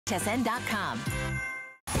hsn.com.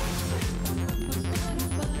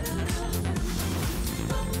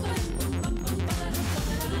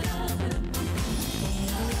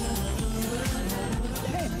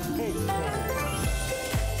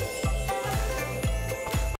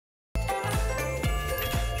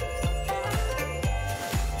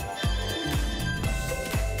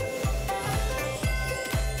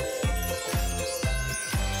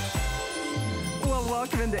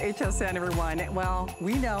 Welcome into HSN, everyone. Well,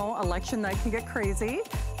 we know election night can get crazy,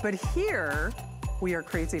 but here we are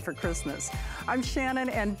crazy for Christmas. I'm Shannon,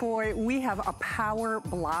 and boy, we have a power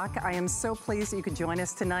block. I am so pleased that you could join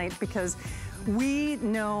us tonight because we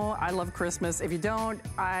know I love Christmas. If you don't,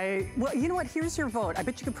 well, you know what? Here's your vote. I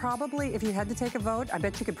bet you could probably, if you had to take a vote, I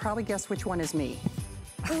bet you could probably guess which one is me.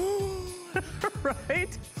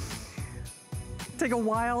 Right? Take a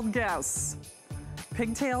wild guess.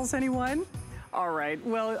 Pigtails, anyone? All right,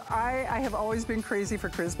 well, I have always been crazy for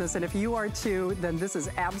Christmas, and if you are too, then this is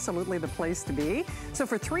absolutely the place to be. So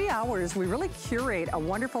for 3 hours, we really curate a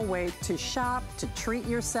wonderful way to shop, to treat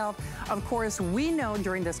yourself. Of course, we know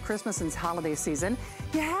during this Christmas and holiday season,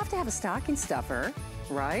 you have to have a stocking stuffer,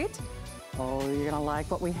 right? Oh, you're gonna like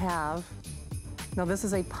what we have. No, this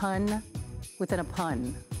is a pun within a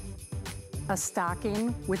pun. A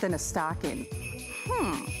stocking within a stocking.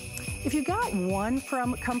 If you got one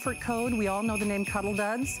from Comfort Code, we all know the name Cuddle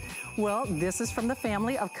Duds. Well, this is from the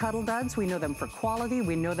family of Cuddle Duds. We know them for quality.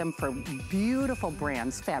 We know them for beautiful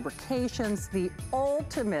brands, fabrications, the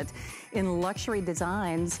ultimate in luxury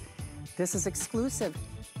designs. This is exclusive.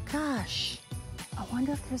 Gosh, I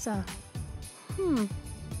wonder if there's a, how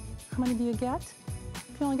many do you get?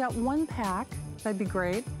 If you only got one pack, that'd be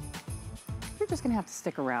great. You're just gonna have to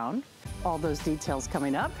stick around. All those details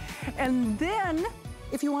coming up. And then,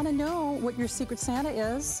 if you want to know what your Secret Santa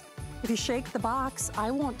is, if you shake the box,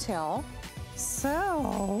 I won't tell.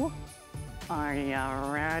 So, are you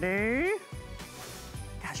ready?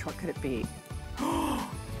 Gosh, what could it be?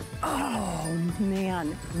 Oh,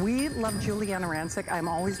 man. We love Juliana Rancic. I'm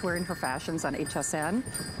always wearing her fashions on HSN.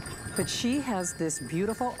 But she has this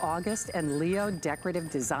beautiful August and Leo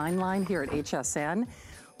decorative design line here at HSN.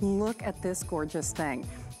 Look at this gorgeous thing.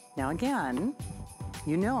 Now, again,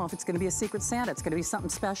 you know if it's gonna be a Secret Santa, it's gonna be something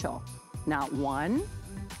special. Not one,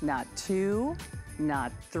 not two,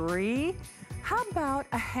 not three. How about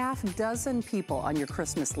a half dozen people on your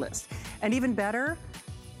Christmas list? And even better,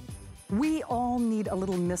 we all need a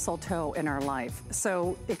little mistletoe in our life.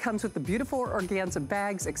 So it comes with the beautiful organza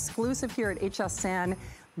bags, exclusive here at HSN.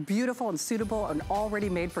 Beautiful and suitable and already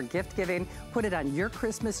made for gift giving. Put it on your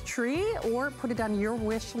Christmas tree or put it on your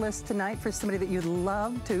wish list tonight for somebody that you'd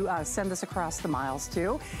love to send this across the miles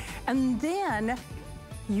to. And then,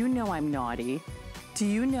 you know I'm naughty. Do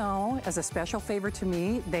you know, as a special favor to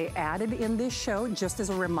me, they added in this show, just as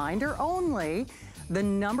a reminder only, the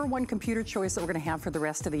 #1 computer choice that we're gonna have for the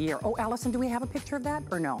rest of the year. Oh, Allison, do we have a picture of that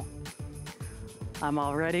or no? I'm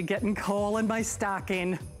already getting coal in my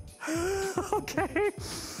stocking. Okay,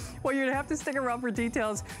 well, you're gonna have to stick around for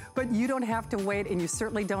details, but you don't have to wait, and you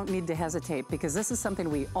certainly don't need to hesitate, because this is something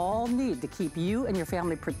we all need to keep you and your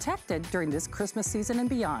family protected during this Christmas season and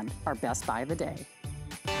beyond. Our best buy of the day.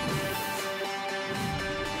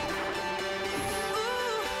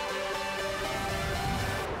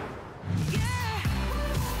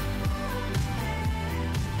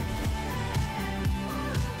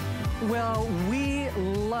 Well, we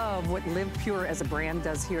love what Live Pure as a brand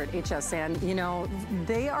does here at HSN. You know,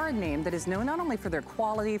 they are a name that is known not only for their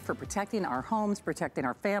quality, for protecting our homes, protecting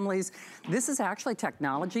our families. This is actually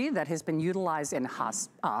technology that has been utilized in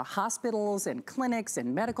hospitals and clinics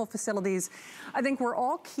and medical facilities. I think we're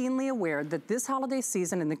all keenly aware that this holiday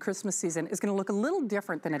season and the Christmas season is gonna look a little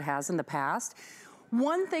different than it has in the past.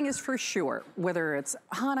 One thing is for sure, whether it's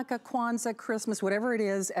Hanukkah, Kwanzaa, Christmas, whatever it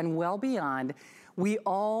is, and well beyond, we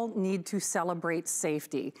all need to celebrate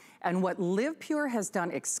safety. And what Live Pure has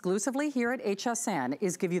done exclusively here at HSN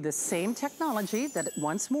is give you the same technology that,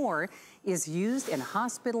 once more, is used in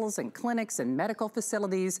hospitals and clinics and medical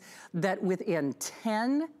facilities, that within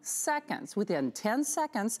 10 seconds,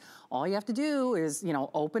 all you have to do is, you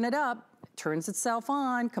know, open it up, turns itself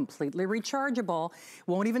on, completely rechargeable,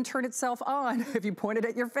 won't even turn itself on if you point it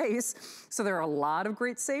at your face. So there are a lot of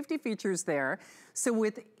great safety features there. So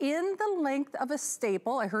within the length of a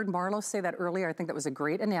staple, I heard Marlo say that earlier, I think that was a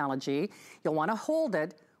great analogy. You'll wanna hold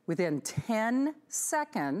it within 10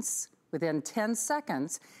 seconds,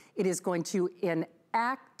 it is going to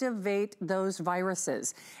inactivate those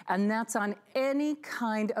viruses. And that's on any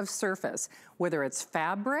kind of surface, whether it's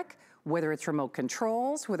fabric, whether it's remote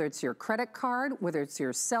controls, whether it's your credit card, whether it's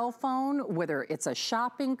your cell phone, whether it's a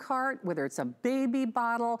shopping cart, whether it's a baby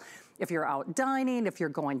bottle, if you're out dining, if you're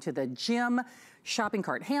going to the gym, shopping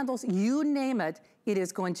cart handles, you name it, it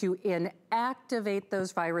is going to inactivate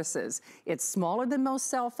those viruses. It's smaller than most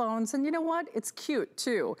cell phones, and you know what? It's cute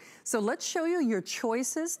too. So let's show you your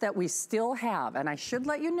choices that we still have. And I should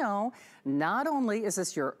let you know, not only is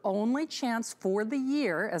this your only chance for the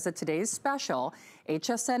year as a today's special,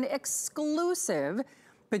 HSN exclusive,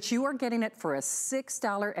 but you are getting it for a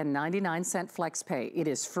 $6.99 flex pay. It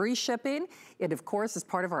is free shipping. It, of course, is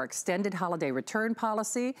part of our extended holiday return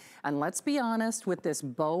policy. And let's be honest, with this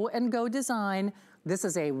bow and go design, this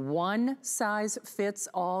is a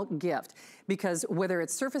one-size-fits-all gift, because whether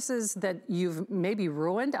it's surfaces that you've maybe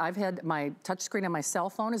ruined, I've had my touchscreen on my cell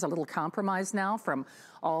phone is a little compromised now from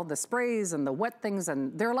all the sprays and the wet things,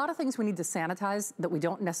 and there are a lot of things we need to sanitize that we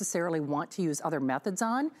don't necessarily want to use other methods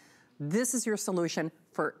on. This is your solution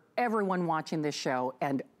for everyone watching this show,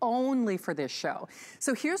 and only for this show.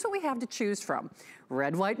 So here's what we have to choose from.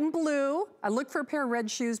 Red, white, and blue. I looked for a pair of red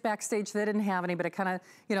shoes backstage. They didn't have any, but I kind of,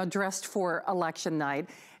 you know, dressed for election night.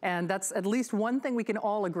 And that's at least one thing we can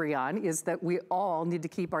all agree on, is that we all need to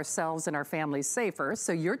keep ourselves and our families safer.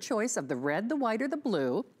 So your choice of the red, the white, or the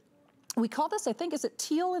blue. We call this, I think, is it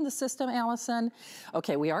teal in the system, Allison?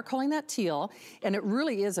 Okay, we are calling that teal, and it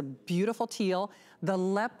really is a beautiful teal. The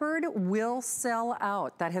leopard will sell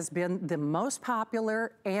out. That has been the most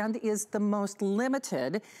popular and is the most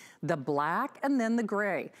limited. The black and then the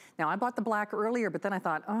gray. Now, I bought the black earlier, but then I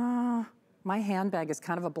thought, oh, my handbag is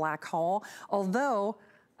kind of a black hole. Although,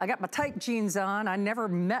 I got my tight jeans on. I never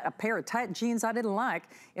met a pair of tight jeans I didn't like.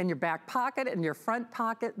 In your back pocket, in your front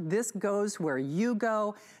pocket, this goes where you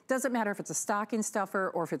go. Doesn't matter if it's a stocking stuffer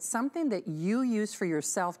or if it's something that you use for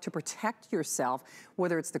yourself to protect yourself,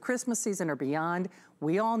 whether it's the Christmas season or beyond.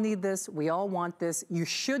 We all need this, we all want this. You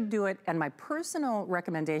should do it, and my personal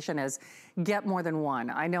recommendation is get more than one.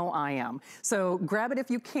 I know I am. So grab it if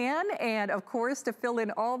you can, and of course, to fill in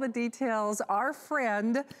all the details, our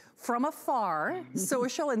friend from afar,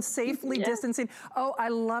 social and safely distancing. Oh, I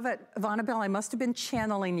love it. Vonabelle, I must have been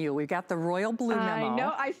channeling you. We got the royal blue memo. I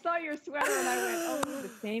know, I saw your sweater and I went, oh, the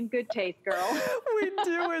same good taste, girl. We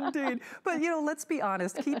do indeed. But you know, let's be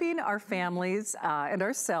honest, keeping our families and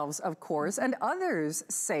ourselves, of course, and others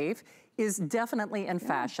safe is definitely in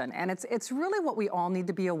fashion. And it's really what we all need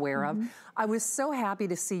to be aware of. I was so happy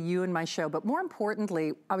to see you in my show, but more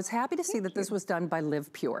importantly, I was happy to see that this was done by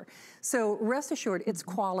Live Pure. So rest assured, it's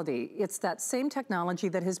quality. It's that same technology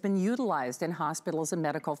that has been utilized in hospitals and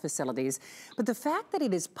medical facilities. But the fact that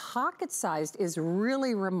it is pocket-sized is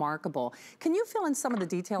really remarkable. Can you fill in some of the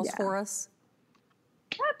details for us?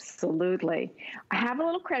 Absolutely. I have a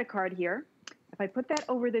little credit card here. If I put that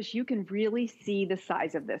over this, you can really see the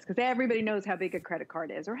size of this, because everybody knows how big a credit card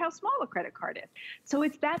is or how small a credit card is. So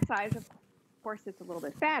it's that size. Of course, it's a little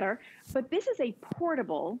bit fatter, but this is a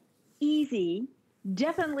portable, easy,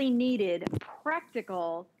 definitely needed,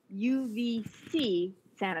 practical UVC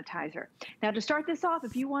sanitizer. Now, to start this off,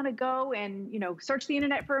 if you want to go and, you know, search the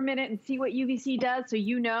internet for a minute and see what UVC does, so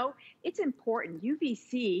you know, it's important.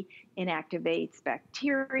 UVC inactivates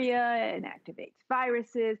bacteria, inactivates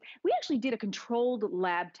viruses. We actually did a controlled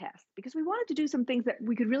lab test because we wanted to do some things that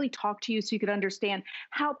we could really talk to you so you could understand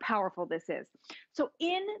how powerful this is. So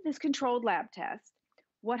in this controlled lab test,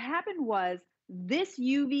 what happened was this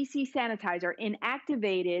UVC sanitizer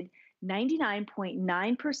inactivated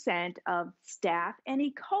 99.9% of staph and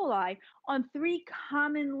E. coli on 3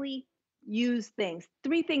 commonly used things,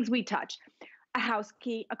 3 things we touch: a house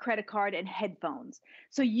key, a credit card, and headphones.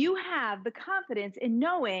 So you have the confidence in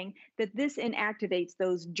knowing that this inactivates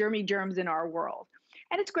those germs in our world.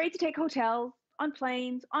 And it's great to take hotels, on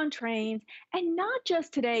planes, on trains, and not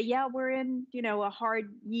just today. Yeah, we're in, you know, a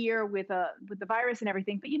hard year with the virus and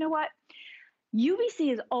everything, but you know what? UVC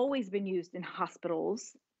has always been used in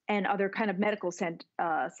hospitals and other kind of medical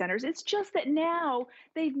centers. It's just that now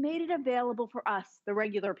they've made it available for us, the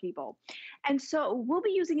regular people. And so we'll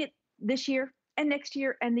be using it this year and next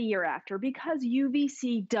year and the year after, because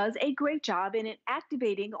UVC does a great job in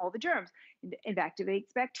activating all the germs. It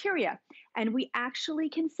activates bacteria. And we actually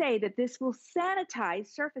can say that this will sanitize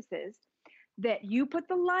surfaces that you put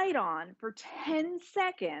the light on for 10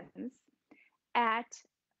 seconds at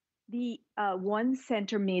the 1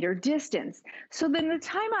 centimeter distance. So then the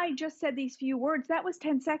time I just said these few words, that was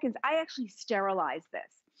 10 seconds. I actually sterilized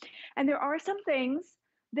this. And there are some things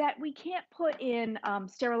that we can't put in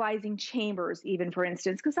sterilizing chambers, even, for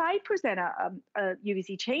instance, because I present a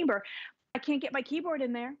UVC chamber. I can't get my keyboard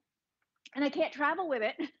in there, and I can't travel with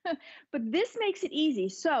it. But this makes it easy.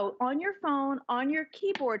 So on your phone, on your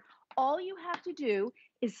keyboard, All you have to do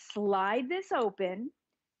is slide this open,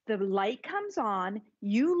 the light comes on,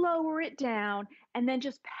 you lower it down, and then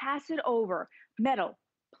just pass it over. Metal,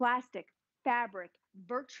 plastic, fabric,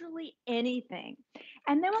 virtually anything.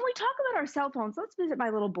 And then when we talk about our cell phones, let's visit my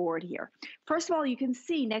little board here. First of all, you can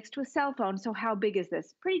see next to a cell phone, so how big is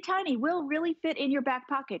this? Pretty tiny, will really fit in your back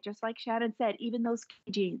pocket, just like Shannon said, even those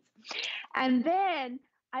skinny jeans. And then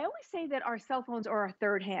I always say that our cell phones are our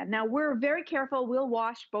third hand. Now, we're very careful. We'll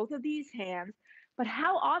wash both of these hands, but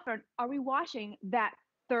how often are we washing that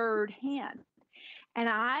third hand? And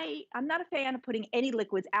I'm not a fan of putting any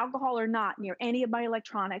liquids, alcohol or not, near any of my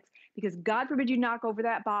electronics because God forbid you knock over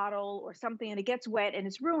that bottle or something and it gets wet and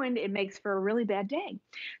it's ruined. It makes for a really bad day.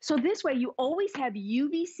 So this way you always have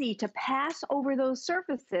UVC to pass over those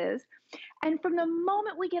surfaces. And from the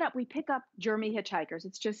moment we get up, we pick up germy hitchhikers.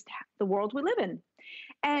 It's just the world we live in.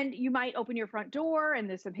 And you might open your front door and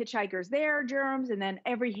there's some hitchhikers there, germs, and then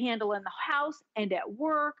every handle in the house and at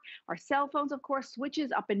work. Our cell phones, of course,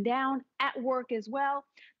 switches up and down at work as well.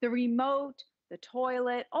 The remote, the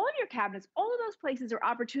toilet, all of your cabinets, all of those places are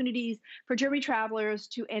opportunities for germy travelers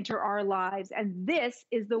to enter our lives. And this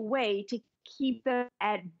is the way to keep them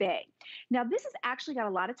at bay. Now, this has actually got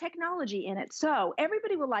a lot of technology in it. So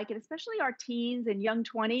everybody will like it, especially our teens and young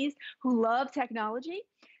 20s who love technology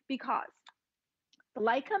because the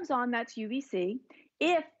light comes on, that's UVC.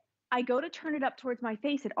 If I go to turn it up towards my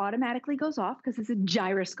face, it automatically goes off because there's a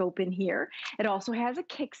gyroscope in here. It also has a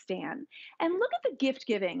kickstand. And look at the gift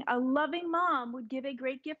giving. A loving mom would give a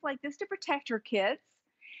great gift like this to protect her kids.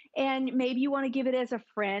 And maybe you want to give it as a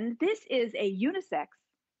friend. This is a unisex,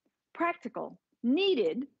 practical,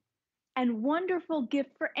 needed, and wonderful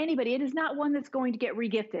gift for anybody. It is not one that's going to get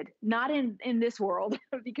regifted, not in this world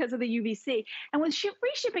because of the UVC. And with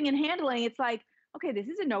free shipping and handling, it's like, okay, this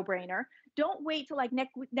is a no-brainer. Don't wait till like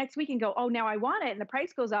next week and go, oh, now I want it, and the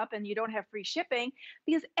price goes up and you don't have free shipping,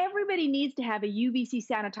 because everybody needs to have a UVC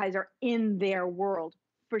sanitizer in their world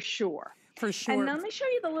for sure. For sure. And let me show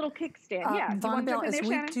you the little kickstand. Yeah. Vonabelle, as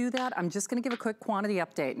we do that, I'm just going to give a quick quantity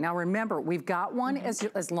update. Now, remember, we've got one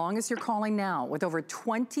as long as you're calling now with over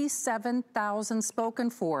 27,000 spoken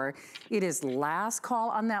for. It is last call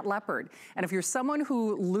on that leopard. And if you're someone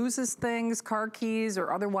who loses things, car keys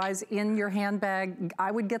or otherwise in your handbag,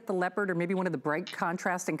 I would get the leopard or maybe one of the bright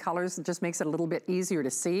contrasting colors that just makes it a little bit easier to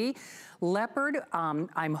see. Leopard,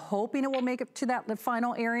 I'm hoping it will make it to that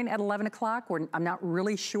final airing at 11 o'clock. I'm not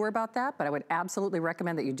really sure about that, but I would absolutely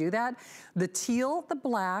recommend that you do that. The teal, the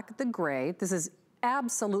black, the gray, this is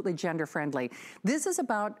absolutely gender friendly. This is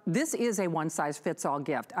a one-size-fits-all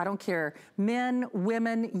gift. I don't care, men,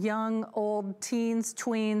 women, young, old, teens,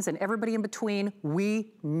 tweens, and everybody in between,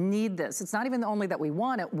 we need this. It's not even only that we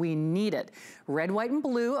want it, we need it. Red, white, and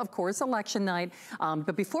blue, of course, election night.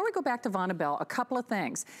 But before we go back to Vonabelle, a couple of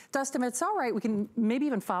things. Dustin, if it's all right, we can maybe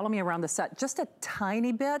even follow me around the set just a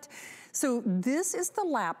tiny bit. So this is the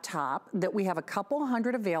laptop that we have a couple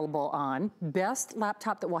hundred available on, best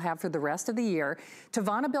laptop that we'll have for the rest of the year. To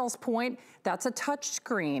Vonabelle's point, that's a touch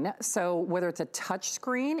screen. So whether it's a touch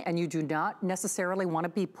screen and you do not necessarily want to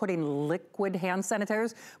be putting liquid hand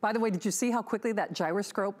sanitizers. By the way, did you see how quickly that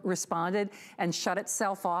gyroscope responded and shut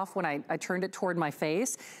itself off when I turned it toward my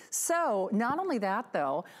face? So not only that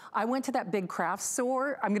though, I went to that big craft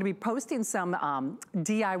store. I'm going to be posting some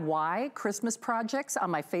DIY Christmas projects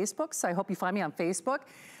on my Facebook. So I hope you find me on Facebook.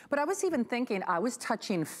 But I was even thinking, I was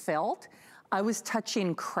touching felt. I was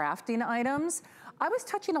touching crafting items. I was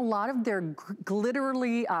touching a lot of their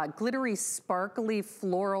glittery, sparkly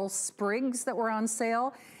floral sprigs that were on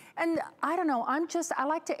sale. And I don't know, I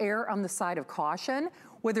like to err on the side of caution,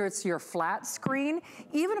 whether it's your flat screen,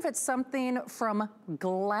 even if it's something from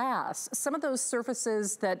glass. Some of those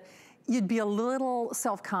surfaces that you'd be a little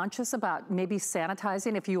self-conscious about maybe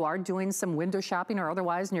sanitizing if you are doing some window shopping or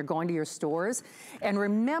otherwise and you're going to your stores. And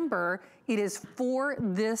remember, it is for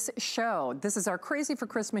this show. This is our Crazy for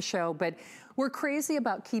Christmas show, but we're crazy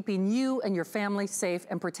about keeping you and your family safe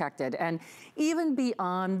and protected. And even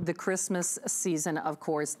beyond the Christmas season, of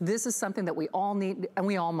course, this is something that we all need and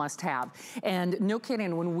we all must have. And no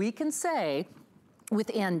kidding, when we can say,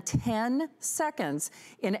 within 10 seconds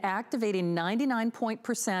in activating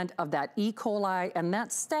 99% of that E. coli and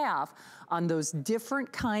that staph on those different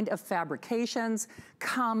kind of fabrications,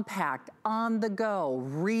 compact, on the go,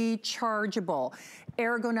 rechargeable,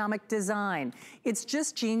 ergonomic design. It's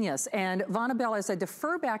just genius. And Vonabelle, as I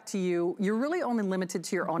defer back to you, you're really only limited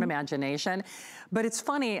to your own imagination. But it's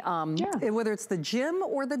funny, whether it's the gym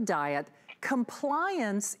or the diet,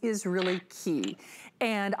 compliance is really key.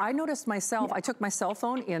 And I noticed myself, I took my cell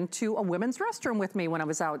phone into a women's restroom with me when I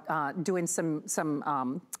was out doing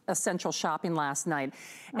some essential shopping last night.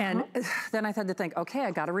 And then I had to think, okay,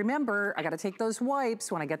 I gotta remember, I gotta take those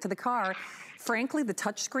wipes when I get to the car. Frankly, the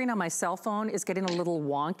touch screen on my cell phone is getting a little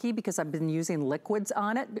wonky because I've been using liquids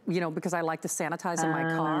on it, you know, because I like to sanitize in my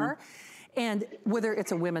car. And whether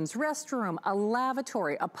it's a women's restroom, a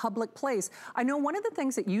lavatory, a public place, I know one of the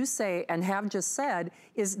things that you say and have just said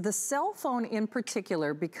is the cell phone in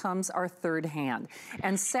particular becomes our third hand.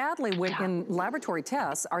 And sadly, when in laboratory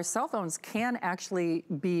tests, our cell phones can actually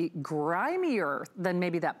be grimier than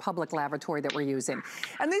maybe that public lavatory that we're using.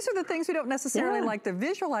 And these are the things we don't necessarily like to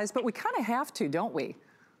visualize, but we kind of have to, don't we?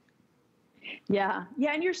 Yeah,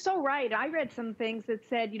 and you're so right. I read some things that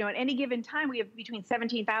said, you know, at any given time, we have between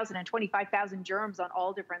 17,000 and 25,000 germs on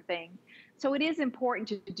all different things. So it is important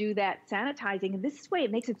to do that sanitizing. And this way,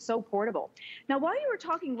 it makes it so portable. Now, while you were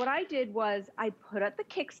talking, what I did was I put up the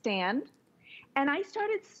kickstand and I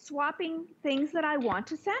started swapping things that I want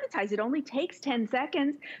to sanitize. It only takes 10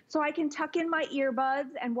 seconds. So I can tuck in my earbuds.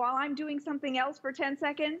 And while I'm doing something else for 10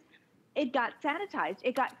 seconds, it got sanitized.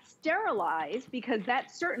 It got sterilized because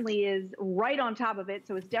that certainly is right on top of it.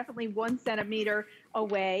 So it's definitely 1 centimeter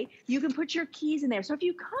away. You can put your keys in there. So if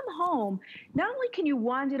you come home, not only can you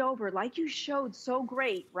wand it over like you showed so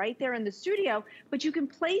great right there in the studio, but you can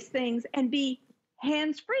place things and be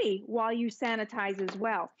hands-free while you sanitize as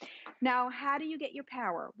well. Now, how do you get your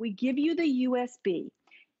power? We give you the USB.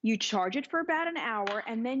 You charge it for about an hour,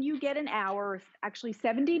 and then you get an hour, actually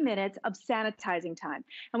 70 minutes of sanitizing time.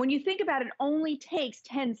 And when you think about it, it only takes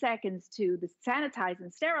 10 seconds to sanitize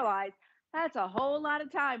and sterilize. That's a whole lot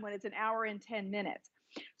of time when it's an hour and 10 minutes.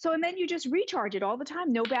 So, and then you just recharge it all the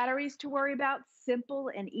time. No batteries to worry about, simple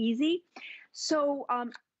and easy. So,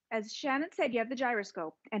 as Shannon said, you have the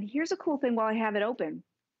gyroscope. And here's a cool thing while I have it open.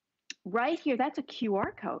 Right here, that's a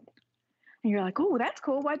QR code. And you're like, oh, that's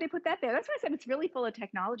cool. Why'd they put that there? That's why I said it's really full of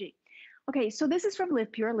technology. Okay, so this is from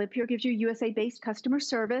LivePure. LivePure gives you USA-based customer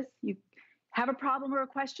service. You have a problem or a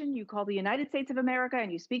question, you call the United States of America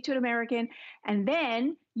and you speak to an American, and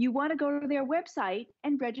then you want to go to their website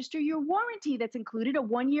and register your warranty that's included, a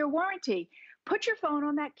 1-year warranty. Put your phone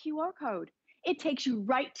on that QR code. It takes you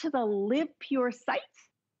right to the LivePure site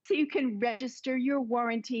so you can register your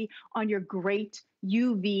warranty on your great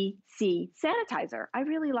UVC sanitizer. I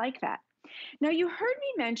really like that. Now, you heard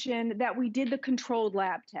me mention that we did the controlled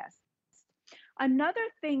lab test. Another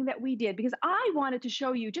thing that we did, because I wanted to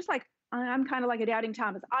show you, just like I'm kind of like a doubting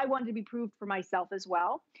Thomas, I wanted to be proved for myself as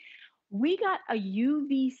well. We got a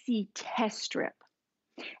UVC test strip,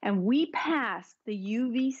 and we passed the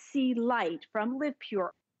UVC light from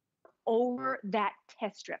LivePure over that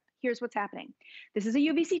test strip. Here's what's happening. This is a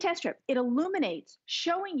UVC test strip. It illuminates,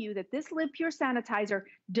 showing you that this LivePure sanitizer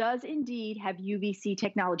does indeed have UVC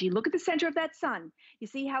technology. Look at the center of that sun. You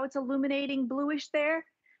see how it's illuminating bluish there?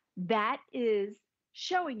 That is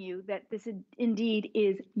showing you that this indeed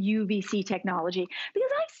is UVC technology.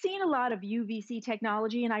 Because I've seen a lot of UVC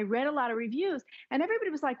technology and I read a lot of reviews and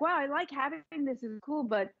everybody was like, wow, I like having this, is cool,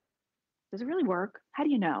 but does it really work? How do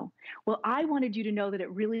you know? Well, I wanted you to know that it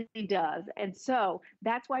really does. And so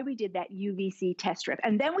that's why we did that UVC test strip.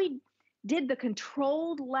 And then we did the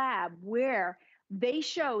controlled lab where they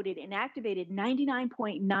showed it inactivated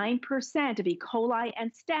 99.9% of E. coli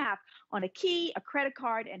and staph on a key, a credit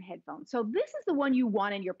card, and headphones. So this is the one you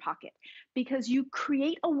want in your pocket because you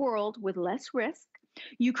create a world with less risk.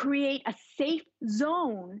 You create a safe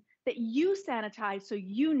zone that you sanitize so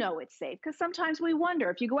you know it's safe. Because sometimes we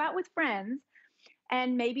wonder, if you go out with friends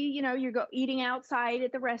and maybe, you know, you're eating outside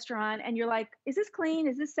at the restaurant and you're like, is this clean?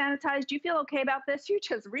 Is this sanitized? Do you feel okay about this? You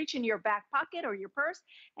just reach in your back pocket or your purse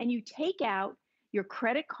and you take out your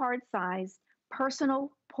credit card size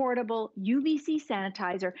personal portable UVC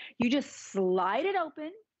sanitizer. You just slide it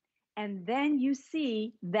open and then you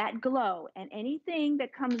see that glow, and anything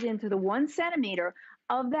that comes into the 1 centimeter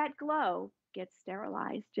of that glow gets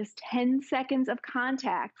sterilized. Just 10 seconds of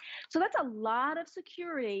contact. So that's a lot of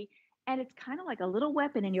security, and it's kind of like a little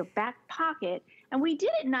weapon in your back pocket. And we did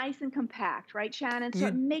it nice and compact, right, Shannon? So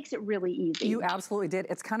it makes it really easy. You absolutely did.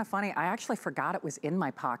 It's kind of funny. I actually forgot it was in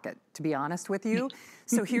my pocket, to be honest with you.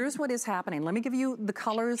 So here's what is happening. Let me give you the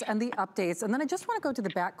colors and the updates. And then I just want to go to the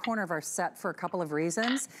back corner of our set for a couple of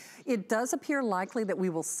reasons. It does appear likely that we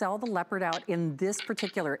will sell the leopard out in this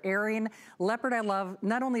particular airing. Leopard I love.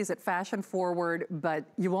 Not only is it fashion forward, but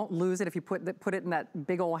you won't lose it if you put it in that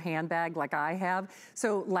big old handbag like I have.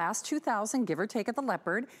 So last 2,000, give or take, at the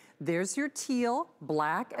leopard. There's your teal,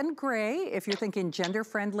 black, and gray. If you're thinking gender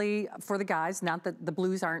friendly for the guys, not that the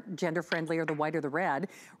blues aren't gender friendly or the white or the red.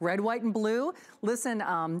 Red, white, and blue. Listen,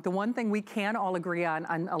 the one thing we can all agree on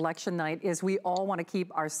election night is we all want to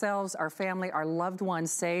keep ourselves, our family, our loved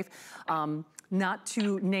ones safe. Not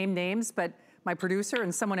to name names, but my producer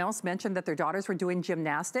and someone else mentioned that their daughters were doing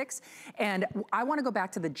gymnastics. And I want to go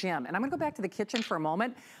back to the gym. And I'm going to go back to the kitchen for a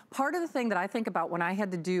moment. Part of the thing that I think about when I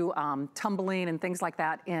had to do tumbling and things like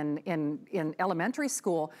that in elementary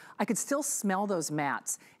school, I could still smell those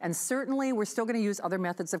mats. And certainly we're still going to use other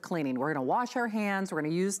methods of cleaning. We're going to wash our hands. We're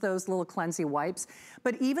going to use those little cleansing wipes.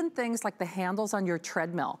 But even things like the handles on your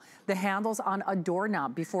treadmill, the handles on a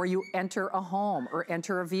doorknob before you enter a home or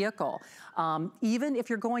enter a vehicle. Even if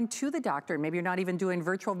you're going to the doctor, maybe you're not even doing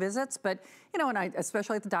virtual visits, but you know, and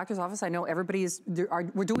especially at the doctor's office, I know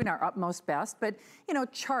we're doing our utmost best, but you know,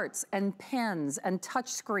 charts and pens and touch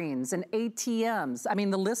screens and ATMs. I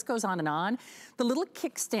mean, the list goes on and on. The little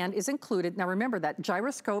kickstand is included. Now remember that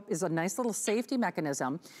gyroscope is a nice little safety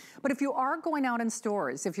mechanism, but if you are going out in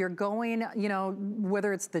stores, if you're going, you know,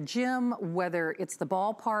 whether it's the gym, whether it's the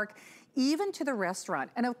ballpark, even to the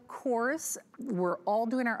restaurant, and of course, we're all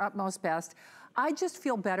doing our utmost best, I just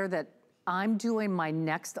feel better that I'm doing my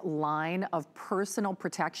next line of personal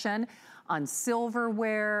protection on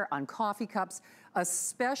silverware, on coffee cups,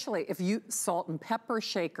 especially if you, salt and pepper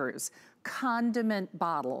shakers, condiment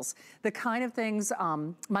bottles, the kind of things,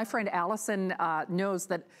 my friend Allison knows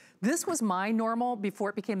that this was my normal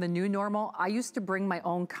before it became the new normal. I used to bring my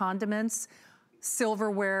own condiments,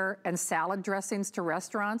 silverware, and salad dressings to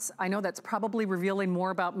restaurants. I know that's probably revealing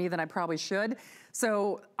more about me than I probably should.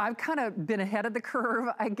 So I've kind of been ahead of the curve,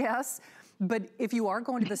 I guess. But if you are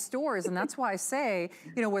going to the stores, and that's why I say,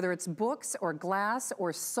 you know, whether it's books or glass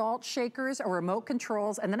or salt shakers or remote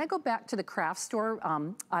controls, and then I go back to the craft store.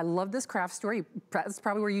 I love this craft store. That's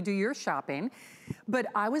probably where you do your shopping. But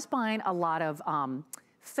I was buying a lot of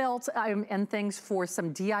felt and things for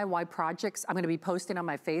some DIY projects I'm going to be posting on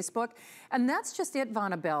my Facebook. And that's just it,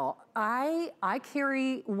 Vonabelle. I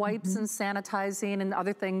carry wipes and sanitizing and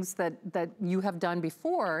other things that you have done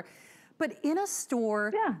before. But in a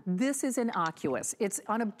store, this is innocuous. It's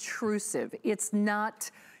unobtrusive. It's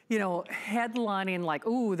not, you know, headlining like,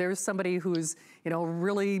 ooh, there's somebody who's, you know,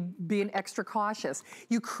 really being extra cautious.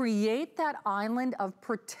 You create that island of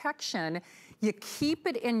protection. You keep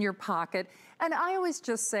it in your pocket. And I always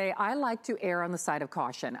just say, I like to err on the side of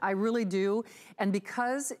caution. I really do. And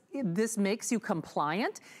because this makes you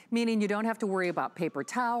compliant, meaning you don't have to worry about paper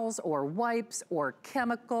towels or wipes or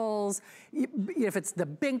chemicals, if it's the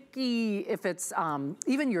binky, if it's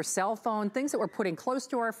even your cell phone, things that we're putting close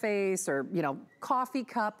to our face, or, you know, coffee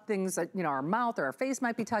cup, things that, you know, our mouth or our face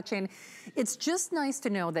might be touching. It's just nice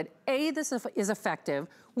to know that A, this is effective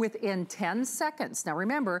within 10 seconds. Now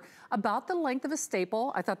remember, about the length of a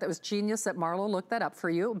staple, I thought that was genius that Marlo looked that up for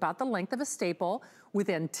you, about the length of a staple,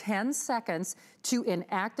 within 10 seconds to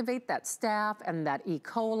inactivate that staph and that E.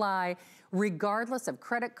 coli, regardless of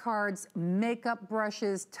credit cards, makeup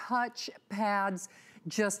brushes, touch pads.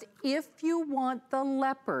 Just if you want the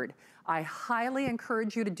leopard, I highly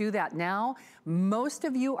encourage you to do that now. Most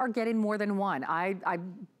of you are getting more than one. I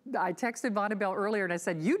texted Vonabelle earlier and I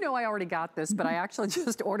said, you know I already got this, but I actually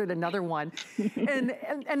just ordered another one.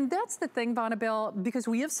 And that's the thing, Vonabelle, because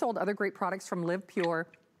we have sold other great products from Live Pure,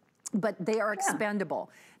 but they are expendable,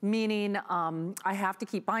 meaning I have to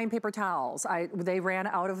keep buying paper towels. They ran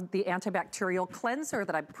out of the antibacterial cleanser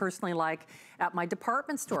that I personally like at my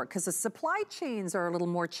department store because the supply chains are a little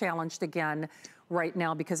more challenged again right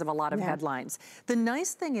now because of a lot of headlines. The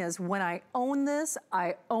nice thing is when I own this,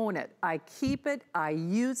 I own it. I keep it, I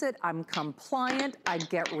use it, I'm compliant, I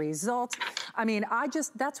get results. I mean,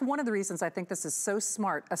 that's one of the reasons I think this is so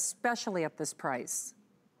smart, especially at this price.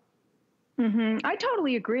 I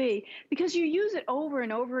totally agree, because you use it over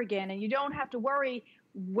and over again and you don't have to worry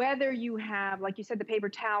whether you have, like you said, the paper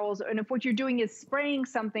towels, and if what you're doing is spraying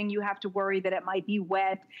something, you have to worry that it might be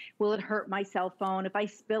wet. Will it hurt my cell phone? If I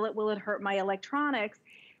spill it, will it hurt my electronics?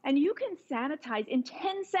 And you can sanitize in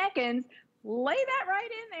 10 seconds, lay that right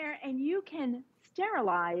in there, and you can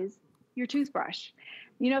sterilize your toothbrush.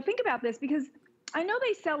 You know, think about this, because I know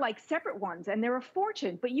they sell like separate ones and they're a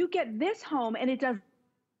fortune, but you get this home and it does.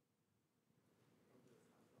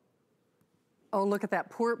 Oh, look at that.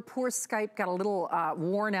 Poor Skype got a little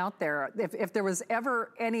worn out there. If there was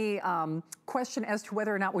ever any question as to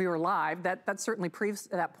whether or not we were live, that certainly proves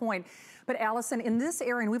that point. But Allison, in this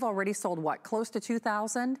area, and we've already sold what, close to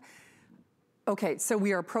 2,000? Okay, so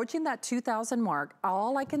we are approaching that 2,000 mark.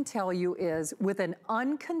 All I can tell you is with an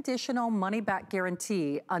unconditional money-back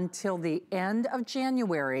guarantee until the end of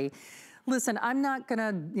January, Listen, I'm not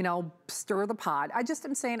gonna, stir the pot. I just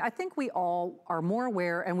am saying, I think we all are more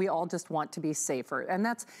aware and we all just want to be safer. And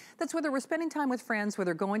that's whether we're spending time with friends,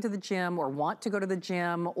 whether going to the gym or want to go to the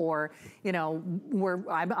gym, or,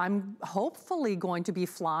 I'm hopefully going to be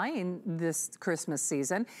flying this Christmas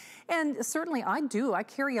season. And certainly I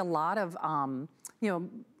carry a lot of,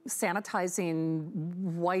 sanitizing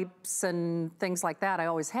wipes and things like that. I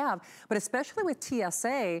always have, but especially with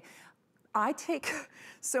TSA, I take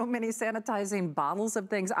so many sanitizing bottles of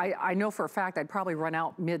things. I know for a fact I'd probably run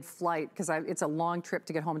out mid-flight because it's a long trip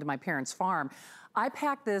to get home to my parents' farm. I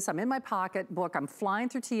pack this, I'm in my pocketbook, I'm flying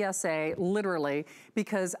through TSA, literally,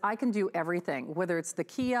 because I can do everything, whether it's the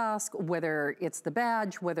kiosk, whether it's the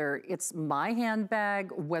badge, whether it's my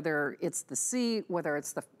handbag, whether it's the seat, whether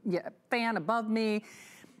it's the fan above me.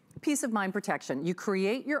 Peace of mind protection. You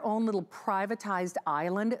create your own little privatized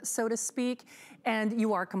island, so to speak, and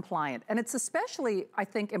you are compliant. And it's especially, I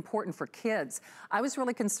think, important for kids. I was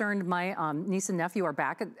really concerned. My niece and nephew are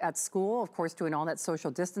back at school, of course, doing all that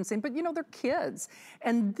social distancing, but they're kids.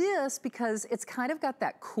 And this, because it's kind of got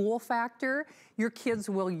that cool factor, your kids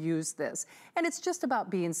will use this. And it's just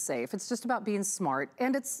about being safe. It's just about being smart.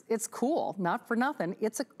 And it's cool, not for nothing.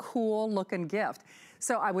 It's a cool looking gift.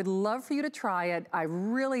 So I would love for you to try it. I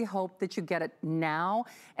really hope that you get it now.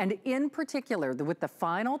 And in particular, with the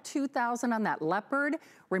final 2,000 on that leopard,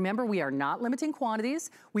 remember, we are not limiting quantities.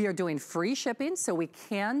 We are doing free shipping, so we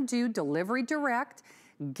can do delivery direct.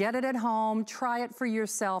 Get it at home, try it for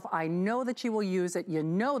yourself. I know that you will use it. You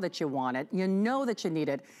know that you want it. You know that you need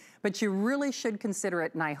it. But you really should consider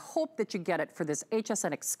it, and I hope that you get it for this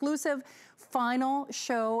HSN exclusive final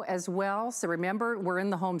show as well. So remember, we're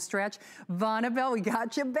in the home stretch. Vonabelle, we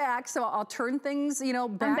got you back, so I'll turn things,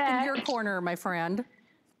 back in your corner, my friend.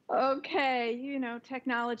 Okay,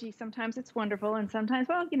 technology, sometimes it's wonderful and sometimes,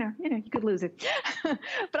 well, you could lose it.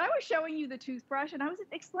 But I was showing you the toothbrush and I was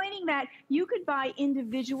explaining that you could buy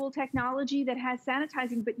individual technology that has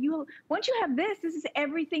sanitizing, but once you have this is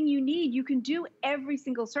everything you need. You can do every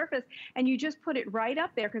single surface and you just put it right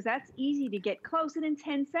up there because that's easy to get close, and in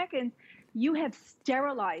 10 seconds, you have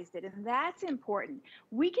sterilized it, and that's important.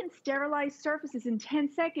 We can sterilize surfaces in 10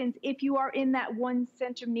 seconds if you are in that 1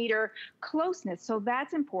 centimeter closeness, so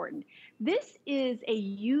that's important. This is a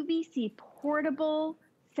UVC portable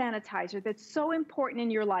sanitizer that's so important in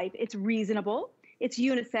your life. It's reasonable, it's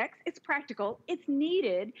unisex, it's practical, it's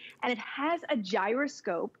needed, and it has a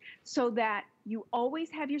gyroscope so that you always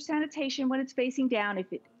have your sanitation when it's facing down.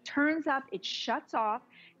 If it turns up, it shuts off.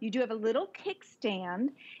 You do have a little kickstand,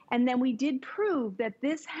 and then we did prove that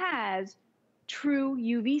this has true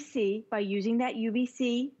UVC by using that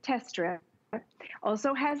UVC test strip.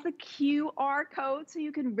 Also has the QR code so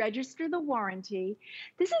you can register the warranty.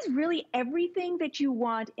 This is really everything that you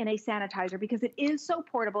want in a sanitizer because it is so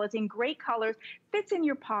portable. It's in great colors, fits in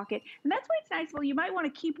your pocket, and that's why it's nice. Well, you might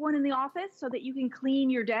want to keep one in the office so that you can clean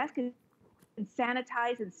your desk and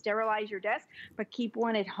sanitize and sterilize your desk, but keep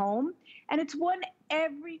one at home. And it's one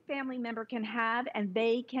every family member can have, and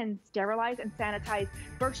they can sterilize and sanitize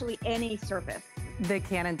virtually any surface. They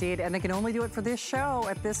can indeed, and they can only do it for this show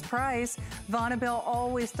at this price. Vonabelle,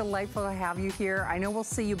 always delightful to have you here. I know we'll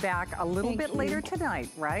see you back a little bit later tonight,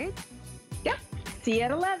 right? Yep. See you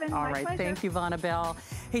at 11. All right, thank you, Vonabelle.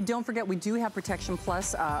 Hey, don't forget, we do have Protection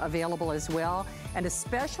Plus available as well, and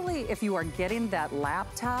especially if you are getting that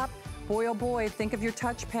laptop, boy, oh boy, think of your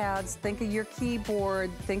touch pads, think of your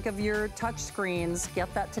keyboard, think of your touch screens.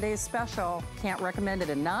 Get that today's special. Can't recommend it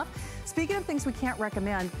enough. Speaking of things we can't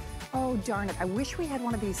recommend, oh, darn it, I wish we had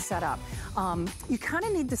one of these set up. You kind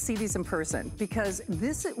of need to see these in person because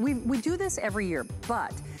we do this every year,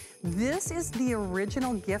 but this is the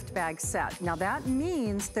original gift bag set. Now that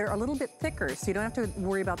means they're a little bit thicker, so you don't have to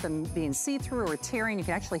worry about them being see-through or tearing. You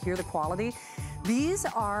can actually hear the quality. These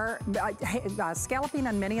are scalloping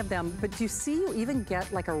on many of them, but do you see you even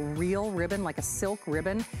get like a real ribbon, like a silk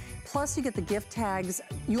ribbon? Plus you get the gift tags.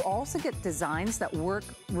 You also get designs that work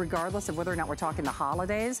regardless of whether or not we're talking the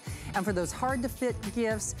holidays. And for those hard to fit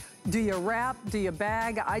gifts, do you wrap, do you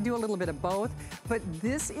bag? I do a little bit of both, but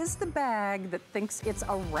this is the bag that thinks it's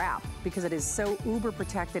a wrap because it is so uber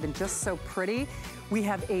protected and just so pretty. We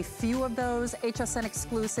have a few of those, HSN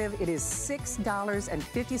exclusive. It is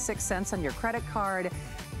 $6.56 on your credit card.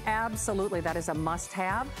 Absolutely, that is a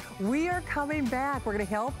must-have. We are coming back. We're going to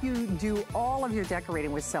help you do all of your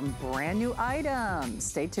decorating with some brand new items.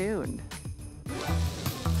 Stay tuned.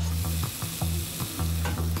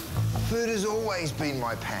 Food has always been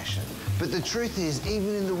my passion, but the truth is,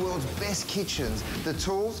 even in the world's best kitchens, the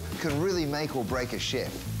tools can really make or break a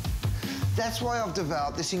chef. That's why I've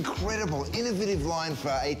developed this incredible, innovative line for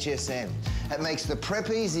HSN. It makes the prep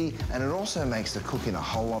easy, and it also makes the cooking a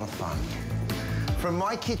whole lot of fun. From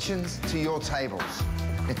my kitchens to your tables.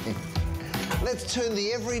 Let's turn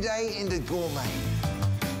the everyday into gourmet.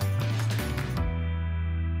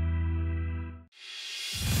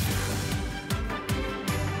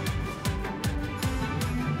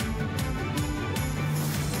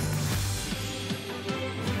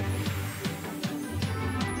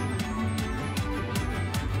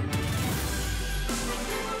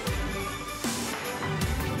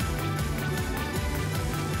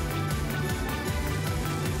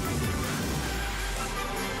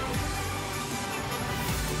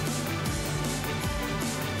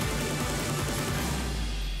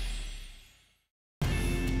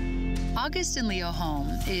 August and Leo Home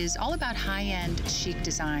is all about high-end chic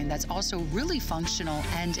design that's also really functional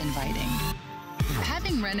and inviting.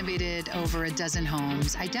 Having renovated over a dozen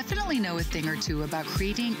homes, I definitely know a thing or two about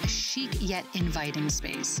creating a chic yet inviting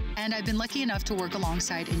space. And I've been lucky enough to work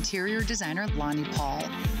alongside interior designer Lonnie Paul.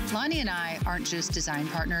 Lonnie and I aren't just design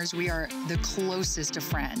partners, we are the closest of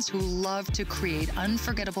friends who love to create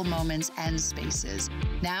unforgettable moments and spaces.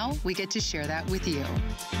 Now we get to share that with you.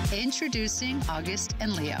 Introducing August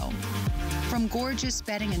and Leo. From gorgeous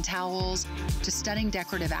bedding and towels to stunning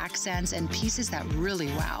decorative accents and pieces that really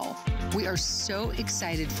wow, we are so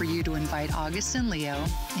excited for you to invite August and Leo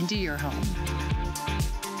into your home.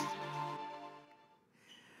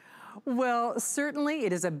 Well, certainly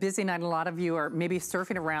it is a busy night. A lot of you are maybe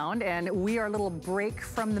surfing around, and we are a little break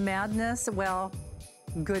from the madness. Well,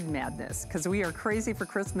 good madness, because we are crazy for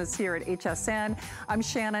Christmas here at HSN. I'm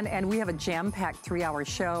Shannon, and we have a jam-packed 3-hour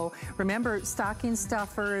show. Remember, stocking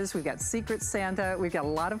stuffers, we've got Secret Santa, we've got a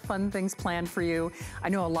lot of fun things planned for you. I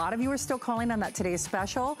know a lot of you are still calling on that today's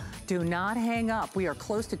special. Do not hang up. We are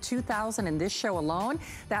close to 2,000 in this show alone.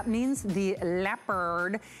 That means the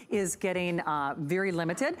leopard is getting very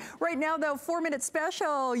limited. Right now, though, 4-minute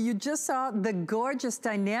special. You just saw the gorgeous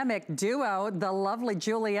dynamic duo, the lovely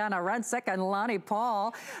Juliana Runcic and Lonnie Paul.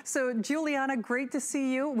 So Juliana, great to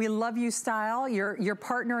see you. We love you style. Your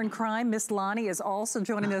partner in crime, Miss Lonnie, is also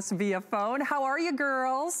joining us via phone. How are you,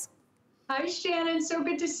 girls? Hi, Shannon. So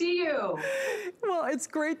good to see you. Well, it's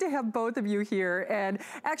great to have both of you here. And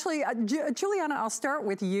actually, Juliana, I'll start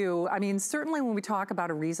with you. I mean, certainly when we talk about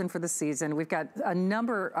a reason for the season, we've got a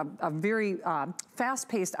number of very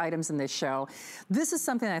fast-paced items in this show. This is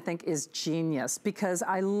something I think is genius because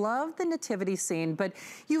I love the nativity scene, but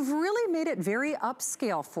you've really made it very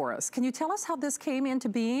upscale for us. Can you tell us how this came into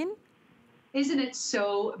being? Isn't it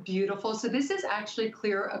so beautiful? So this is actually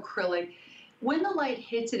clear acrylic. When the light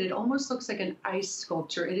hits it, it almost looks like an ice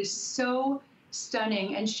sculpture. It is so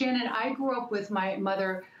stunning. And Shannon, I grew up with my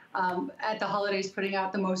mother at the holidays putting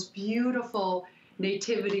out the most beautiful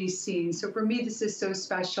nativity scenes. So for me, this is so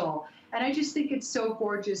special. And I just think it's so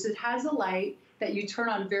gorgeous. It has a light that you turn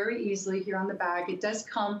on very easily here on the back. It does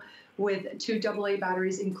come with 2 AA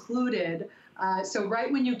batteries included. So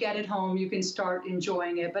right when you get it home, you can start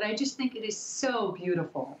enjoying it. But I just think it is so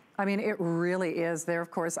beautiful. I mean, it really is. There,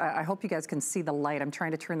 of course, I hope you guys can see the light. I'm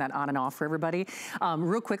trying to turn that on and off for everybody.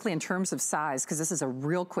 Real quickly, in terms of size, because this is a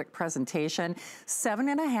real quick presentation,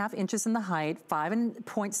 7.5 inches in the height,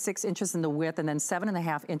 5.6 inches in the width, and then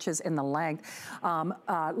 7.5 inches in the length.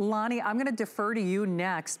 Lonnie, I'm going to defer to you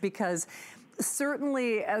next because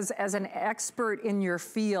certainly as an expert in your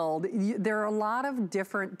field, there are a lot of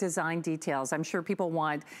different design details. I'm sure people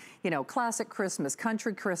want, you know, classic Christmas,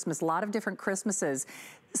 country Christmas, a lot of different Christmases.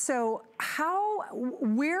 So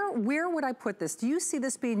where would I put this? Do you see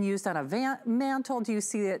this being used on a mantle? Do you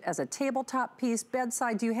see it as a tabletop piece,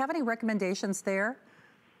 bedside? Do you have any recommendations there?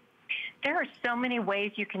 There are so many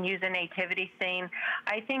ways you can use a nativity scene.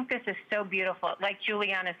 I think this is so beautiful. Like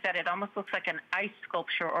Juliana said, it almost looks like an ice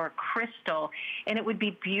sculpture or a crystal, and it would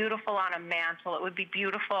be beautiful on a mantle. It would be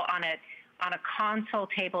beautiful on a console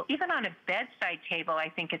table, even on a bedside table. I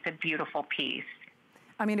think it's a beautiful piece.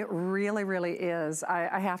 I mean, it really, really is.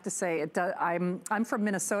 I have to say, it does. I'm from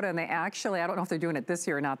Minnesota, and they actually, I don't know if they're doing it this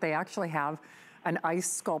year or not, they actually have an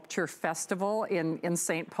ice sculpture festival in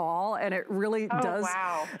St. Paul, and it really does.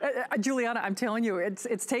 Wow. Juliana, I'm telling you,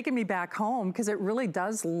 it's taken me back home because it really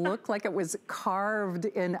does look like it was carved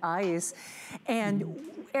in ice. And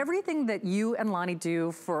everything that you and Lonnie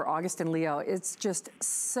do for August and Leo, it's just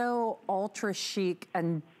so ultra chic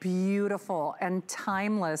and beautiful and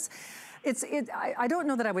timeless. I don't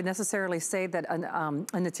know that I would necessarily say that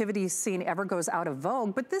a nativity scene ever goes out of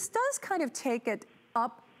vogue, but this does kind of take it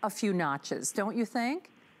up a few notches, don't you think?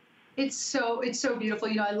 It's so beautiful.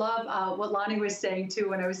 You know, I love what Lonnie was saying too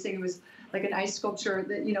when I was saying it was like an ice sculpture,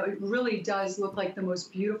 that, you know, it really does look like the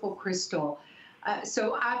most beautiful crystal.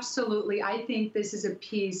 So absolutely, I think this is a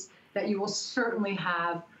piece that you will certainly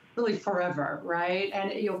have really forever, right?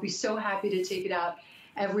 And you'll be so happy to take it out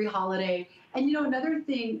every holiday. And you know, another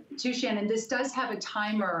thing too, Shannon, this does have a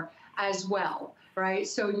timer as well, right?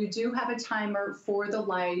 So you do have a timer for the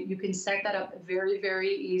light. You can set that up very,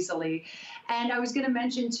 very easily. And I was going to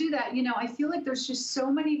mention too that, you know, I feel like there's just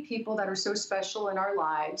so many people that are so special in our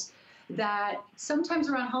lives that sometimes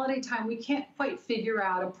around holiday time, we can't quite figure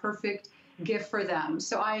out a perfect gift for them.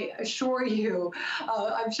 So I assure you,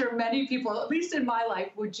 I'm sure many people, at least in my life,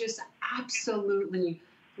 would just absolutely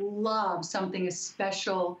love something as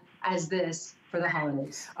special as this for the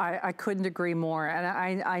holidays. I couldn't agree more.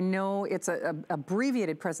 And I know it's an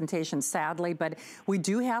abbreviated presentation, sadly, but we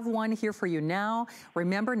do have one here for you now.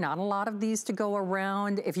 Remember, not a lot of these to go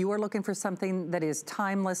around. If you are looking for something that is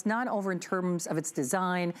timeless, not over in terms of its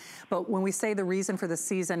design, but when we say the reason for the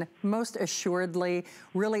season, most assuredly,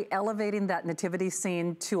 really elevating that nativity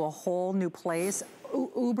scene to a whole new place.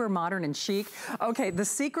 Uber modern and chic. Okay, the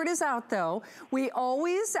secret is out though. We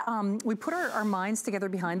always, we put our minds together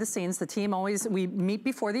behind the scenes. The team always, we meet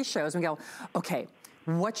before these shows and we go, okay,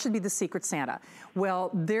 what should be the secret Santa? Well,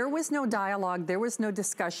 there was no dialogue, there was no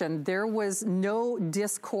discussion, there was no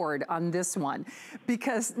discord on this one.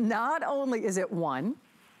 Because not only is it 1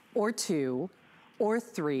 or 2 or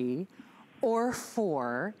 3 or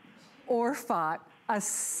 4 or 5, a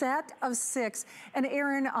set of 6. And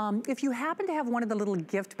Erin, if you happen to have one of the little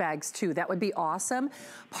gift bags too, that would be awesome.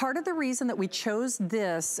 Part of the reason that we chose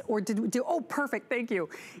this, or did we do, oh, perfect, thank you,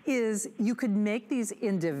 is you could make these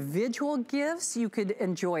individual gifts. You could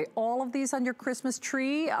enjoy all of these on your Christmas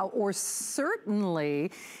tree, or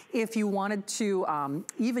certainly if you wanted to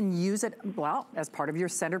even use it, well, as part of your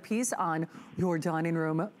centerpiece on your dining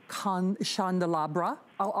room candelabra.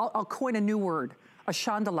 I'll coin a new word. A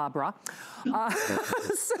chandelabra.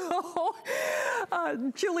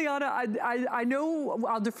 Juliana, I know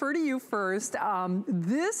I'll defer to you first.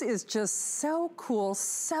 This is just so cool,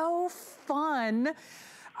 so fun.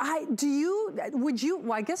 Well,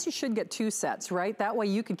 I guess you should get 2 sets, right? That way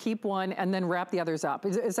you could keep one and then wrap the others up.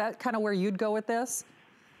 Is that kind of where you'd go with this?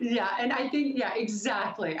 Yeah, and I think, yeah,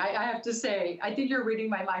 exactly. I have to say, I think you're reading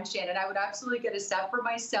my mind, Shannon. I would absolutely get a set for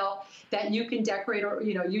myself that you can decorate or,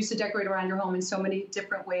 you know, use to decorate around your home in so many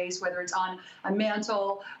different ways, whether it's on a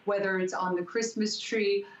mantle, whether it's on the Christmas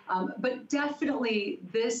tree. But definitely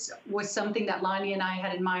this was something that Lonnie and I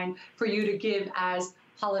had in mind for you to give as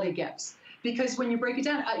holiday gifts. Because when you break it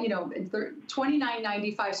down, you know, they're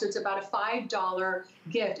 $29.95, so it's about a $5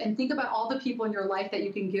 gift. And think about all the people in your life that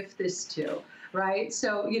you can gift this to, right?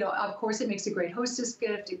 So, you know, of course, it makes a great hostess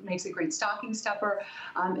gift. It makes a great stocking stuffer.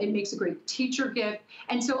 It makes a great teacher gift.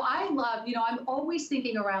 And so I love, you know, I'm always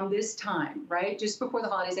thinking around this time, right? Just before the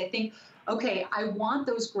holidays, I think, okay, I want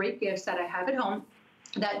those great gifts that I have at home,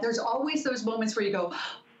 that there's always those moments where you go,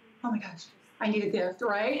 oh my gosh, I need a gift,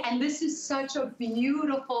 right? And this is such a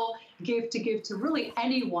beautiful gift to give to really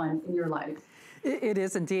anyone in your life. It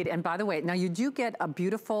is indeed. And by the way, now you do get a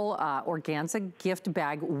beautiful organza gift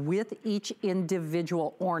bag with each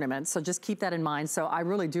individual ornament. So just keep that in mind. So I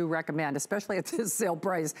really do recommend, especially at this sale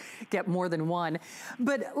price, get more than one.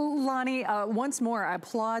 But Lonnie, once more, I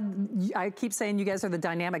applaud, I keep saying you guys are the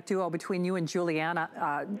dynamic duo between you and Juliana.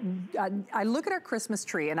 I look at our Christmas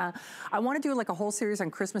tree and I want to do like a whole series on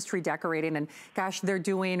Christmas tree decorating. And gosh, they're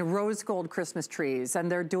doing rose gold Christmas trees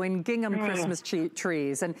and they're doing gingham Christmas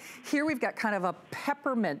trees. And here we've got kind of a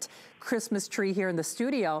peppermint Christmas tree here in the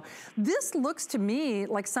studio. This looks to me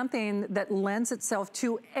like something that lends itself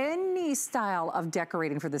to any style of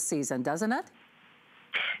decorating for the season, doesn't it?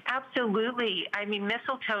 Absolutely. I mean,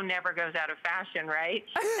 mistletoe never goes out of fashion, right?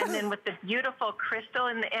 And then with the beautiful crystal,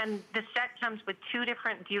 and the set comes with 2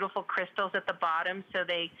 different beautiful crystals at the bottom, so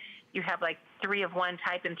you have like 3 of one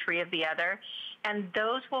type and 3 of the other. And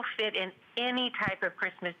those will fit in any type of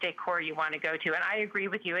Christmas decor you want to go to. And I agree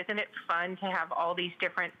with you. Isn't it fun to have all these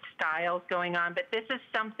different styles going on? But this is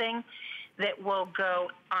something that will go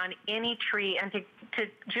on any tree. And to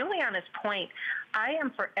Juliana's point, I am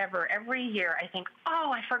forever, every year, I think,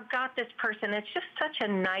 oh, I forgot this person. It's just such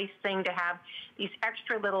a nice thing to have these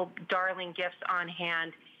extra little darling gifts on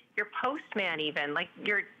hand. Your postman even, like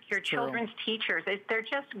your children's teachers, they're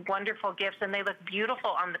just wonderful gifts, and they look beautiful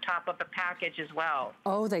on the top of a package as well.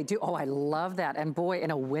 Oh, they do. Oh, I love that. And boy,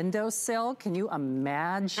 in a windowsill, can you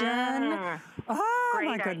imagine? Oh, Great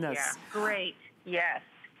my goodness. Idea. Great, yes.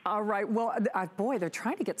 All right. Well, boy, they're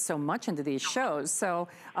trying to get so much into these shows. So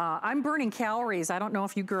I'm burning calories. I don't know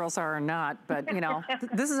if you girls are or not, but you know,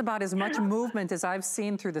 this is about as much movement as I've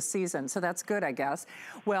seen through the season. So that's good, I guess.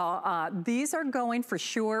 Well, these are going for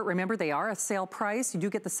sure. Remember, they are a sale price. You do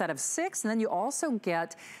get the set of 6, and then you also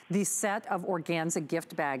get the set of organza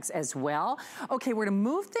gift bags as well. Okay, we're gonna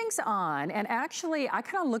move things on. And actually, I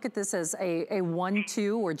kind of look at this as a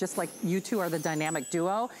 1-2, or just like you two are the dynamic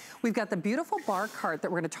duo. We've got the beautiful bar cart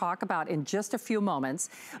that we're gonna talk about in just a few moments.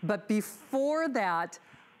 But before that,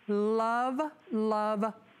 love,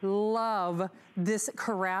 love, love this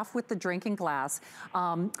carafe with the drinking glass.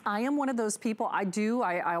 I am one of those people, I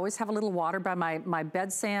always have a little water by my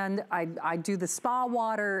bed sand. I do the spa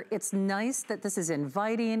water. It's nice that this is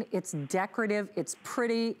inviting, it's decorative, it's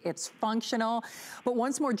pretty, it's functional. But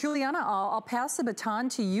once more, Juliana, I'll pass the baton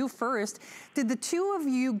to you first. Did the two of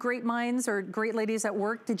you great minds or great ladies at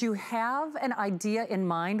work, did you have an idea in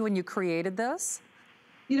mind when you created this?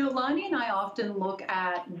 You know, Lonnie and I often look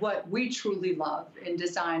at what we truly love in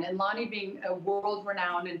design, and Lonnie being a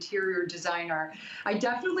world-renowned interior designer, I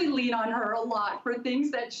definitely lean on her a lot for things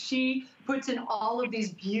that she puts in all of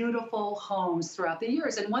these beautiful homes throughout the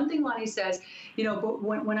years. And one thing Lonnie says, you know,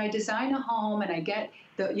 but when I design a home and I get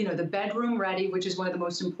the bedroom ready, which is one of the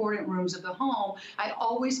most important rooms of the home, I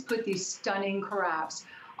always put these stunning carafes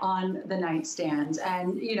on the nightstands.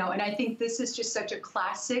 And, you know, and I think this is just such a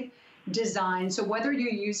classic design. So whether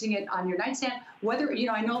you're using it on your nightstand, whether, you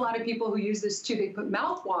know, I know a lot of people who use this too, they put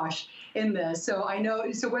mouthwash in this. So I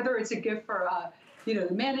know, so whether it's a gift for, you know,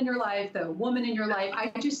 the man in your life, the woman in your life,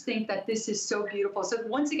 I just think that this is so beautiful. So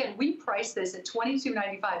once again, we price this at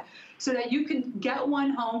 $22.95 so that you can get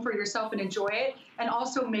one home for yourself and enjoy it, and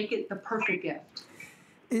also make it the perfect gift.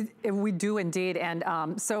 We do indeed. And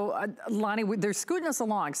Lonnie, they're scooting us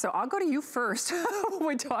along. So I'll go to you first when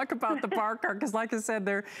we talk about the bar cart, because like I said,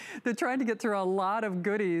 they're trying to get through a lot of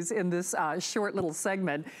goodies in this short little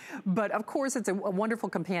segment. But of course, it's a wonderful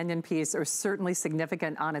companion piece, or certainly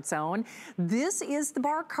significant on its own. This is the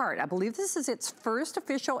bar cart. I believe this is its first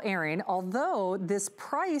official airing, although this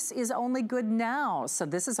price is only good now. So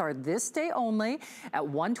this is our this day only at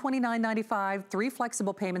 $129.95, 3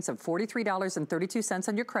 flexible payments of $43.32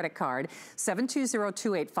 on your credit card,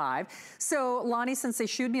 720-285. So Lonnie, since they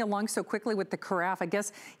shooed me along so quickly with the carafe, I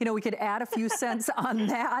guess, you know, we could add a few cents on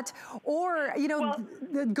that. Or, you know,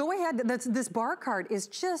 go ahead. This bar cart is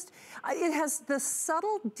just, it has the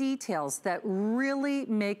subtle details that really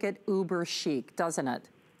make it uber chic, doesn't it?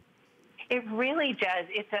 It really does.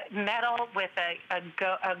 It's a metal with a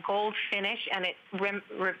gold finish, and it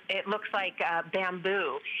looks like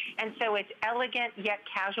bamboo. And so it's elegant yet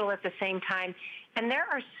casual at the same time. And there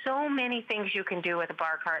are so many things you can do with a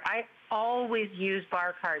bar cart. I always use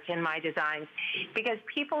bar carts in my designs because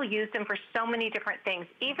people use them for so many different things.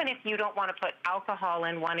 Even if you don't want to put alcohol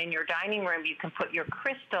in one in your dining room, you can put your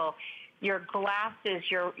crystal, your glasses,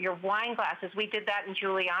 your wine glasses. We did that in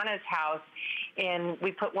Juliana's house, and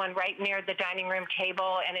we put one right near the dining room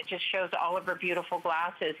table, and it just shows all of her beautiful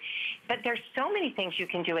glasses. But there's so many things you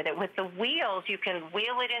can do with it. With the wheels, you can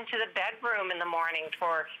wheel it into the bedroom in the morning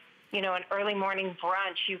for, you know, an early morning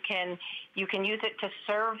brunch. You can use it to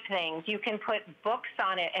serve things. You can put books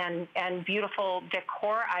on it and beautiful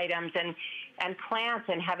decor items and plants,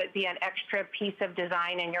 and have it be an extra piece of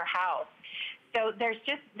design in your house. So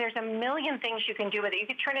there's a million things you can do with it. You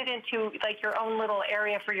could turn it into like your own little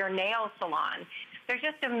area for your nail salon. There's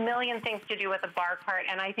just a million things to do with a bar cart,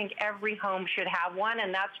 and I think every home should have one,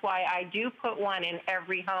 and that's why I do put one in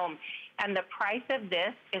every home. And the price of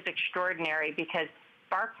this is extraordinary because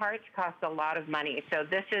bar carts cost a lot of money. So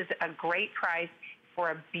this is a great price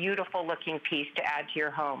for a beautiful looking piece to add to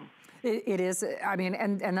your home. It is, I mean,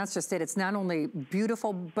 and that's just it. It's not only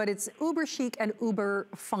beautiful, but it's uber chic and uber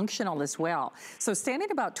functional as well. So standing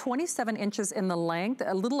about 27 inches in the length,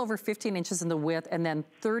 a little over 15 inches in the width, and then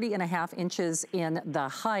 30.5 inches in the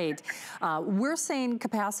height. We're saying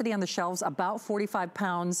capacity on the shelves about 45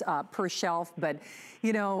 pounds per shelf. But,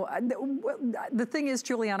 you know, the thing is,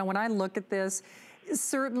 Juliana, when I look at this,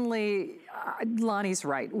 certainly, Lonnie's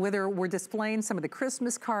right. Whether we're displaying some of the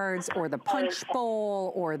Christmas cards or the punch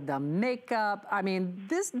bowl or the makeup, I mean,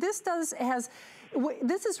 this is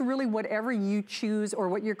really whatever you choose or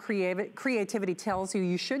what your creativity tells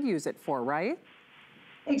you should use it for, right?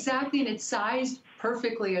 Exactly, and it's sized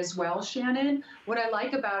perfectly as well, Shannon. What I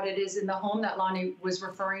like about it is in the home that Lonnie was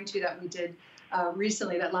referring to that we did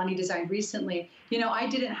recently, that Lonnie designed recently, you know, I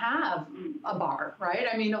didn't have a bar, right?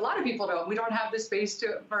 I mean, a lot of people don't. We don't have the space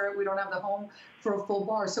for it. We don't have the home for a full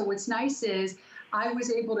bar. So what's nice is I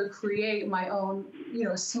was able to create my own,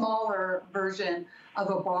 smaller version of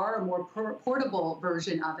a bar, a more portable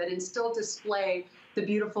version of it, and still display the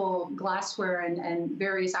beautiful glassware and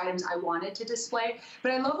various items I wanted to display.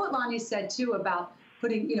 But I love what Lonnie said too about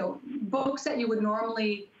putting, books that you would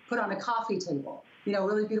normally put on a coffee table,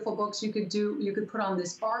 really beautiful books you could put on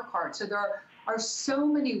this bar cart. So there are so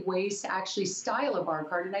many ways to actually style a bar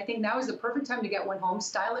cart. And I think now is the perfect time to get one home,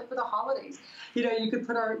 style it for the holidays. You could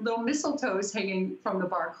put our little mistletoes hanging from the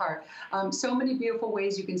bar cart. So many beautiful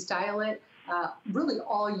ways you can style it really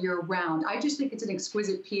all year round. I just think it's an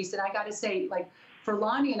exquisite piece. And I got to say, like for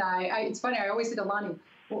Lonnie and I, it's funny, I always say to Lonnie,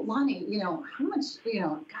 well, Lonnie, how much,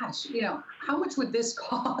 how much would this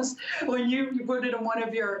cost when you put it in one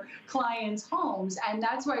of your clients' homes? And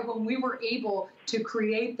that's why when we were able to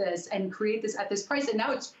create this at this price, and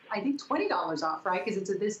now it's, I think, $20 off, right? Because it's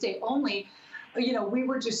a this day only, we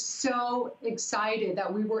were just so excited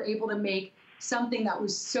that we were able to make something that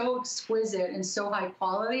was so exquisite and so high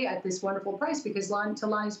quality at this wonderful price. Because to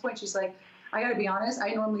Lonnie's point, she's like, I got to be honest, I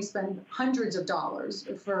normally spend hundreds of dollars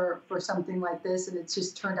for something like this, and it's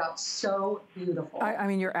just turned out so beautiful. I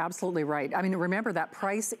mean, you're absolutely right. I mean, remember that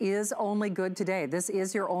price is only good today. This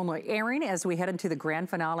is your only airing as we head into the grand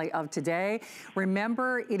finale of today.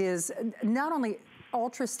 Remember, it is not only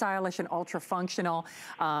ultra stylish and ultra functional.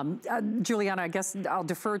 Juliana, I guess I'll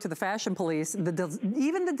defer to the fashion police.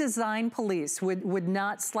 Even the design police would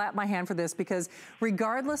not slap my hand for this, because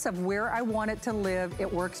regardless of where I want it to live, it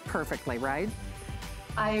works perfectly, right?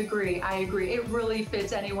 I agree. It really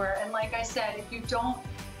fits anywhere. And like I said, if you don't,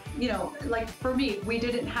 like for me, we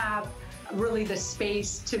didn't have really the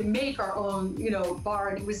space to make our own, bar.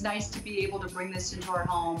 And it was nice to be able to bring this into our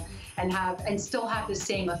home and still have the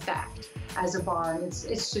same effect as a bar. And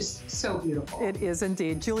it's just so beautiful. It is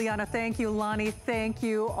indeed. Juliana, thank you. Lonnie, thank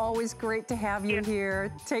you. Always great to have you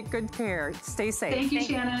here. Take good care. Stay safe. Thank you,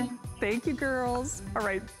 Shannon. Thank you, girls. All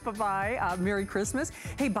right, bye-bye. Merry Christmas.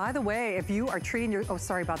 Hey, by the way, if you are treating your, oh,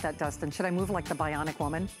 sorry about that, Dustin. Should I move like the Bionic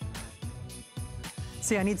Woman?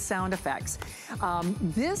 See, I need sound effects.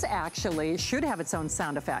 This actually should have its own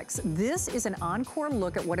sound effects. This is an encore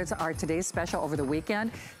look at what is our today's special over the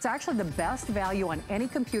weekend. It's actually the best value on any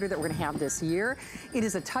computer that we're gonna have this year. It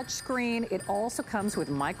is a touch screen. It also comes with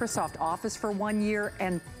Microsoft Office for 1 year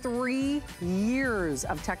and 3 years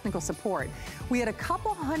of technical support. We had a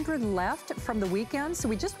couple hundred left from the weekend, so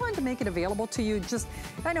we just wanted to make it available to you.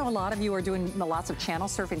 I know a lot of you are doing lots of channel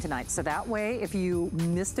surfing tonight, so that way, if you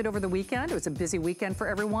missed it over the weekend, it was a busy weekend for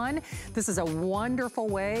everyone. This is a wonderful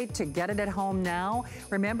way to get it at home now.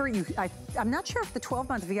 Remember, I'm not sure if the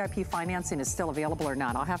 12-month VIP financing is still available or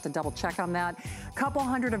not. I'll have to double check on that. A couple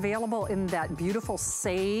hundred available in that beautiful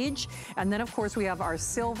sage. And then, of course, we have our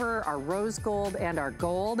silver, our rose gold, and our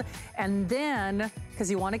gold. And then, because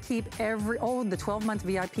you want to keep the 12-month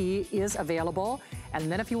VIP is available. And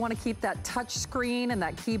then if you want to keep that touch screen and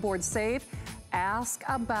that keyboard safe, ask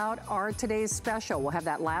about our today's special. We'll have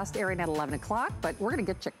that last airing at 11 o'clock, but we're gonna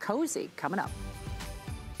get you cozy coming up.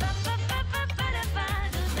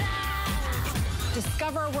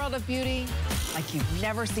 Discover a world of beauty like you've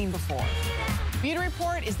never seen before. Beauty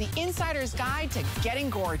Report is the insider's guide to getting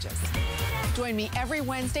gorgeous. Join me every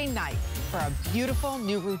Wednesday night for a beautiful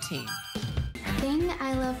new routine. The thing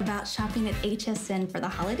I love about shopping at HSN for the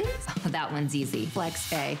holidays? Oh, that one's easy.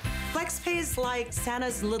 FlexPay. FlexPay is like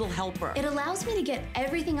Santa's little helper. It allows me to get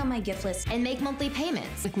everything on my gift list and make monthly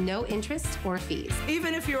payments with no interest or fees.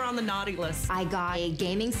 Even if you're on the naughty list. I got a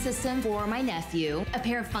gaming system for my nephew, a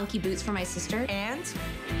pair of funky boots for my sister, and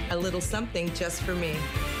a little something just for me.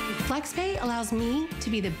 FlexPay allows me to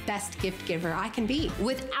be the best gift giver I can be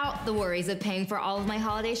without the worries of paying for all of my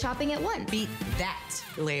holiday shopping at once. Beat that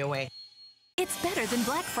layaway. It's better than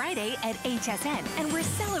Black Friday at HSN, and we're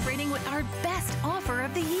celebrating with our best offer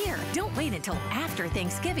of the year. Don't wait until after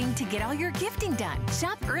Thanksgiving to get all your gifting done.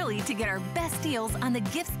 Shop early to get our best deals on the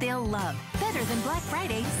gifts they'll love. Better than Black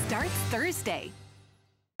Friday starts Thursday.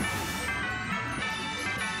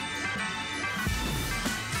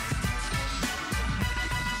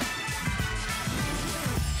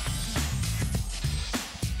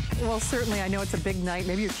 Well, certainly, I know it's a big night.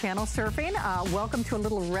 Maybe you're channel surfing. Welcome to a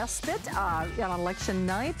little respite on election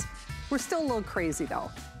night. We're still a little crazy,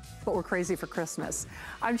 though. but we're crazy for Christmas.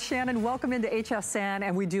 I'm Shannon, welcome into HSN,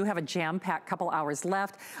 and we do have a jam-packed couple hours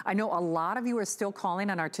left. I know a lot of you are still calling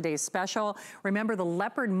on our today's special. Remember, the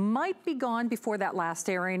leopard might be gone before that last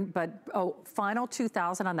airing, but final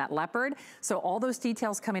 2,000 on that leopard. So all those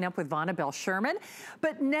details coming up with Vonna Bell Sherman.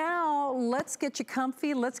 But now let's get you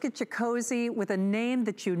comfy, let's get you cozy with a name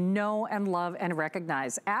that you know and love and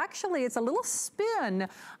recognize. Actually, it's a little spin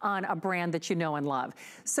on a brand that you know and love.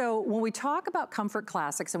 So when we talk about comfort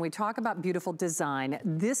classics and we talk about beautiful design,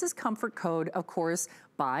 this is Comfort Code, of course,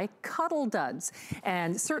 by Cuddle Duds.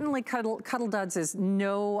 And certainly Cuddle Duds is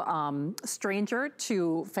no stranger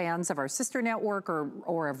to fans of our sister network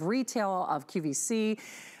or of retail, of QVC.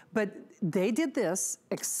 But they did this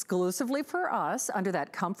exclusively for us under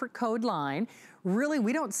that Comfort Code line. Really,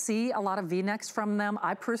 we don't see a lot of V-necks from them.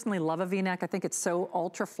 I personally love a V-neck. I think it's so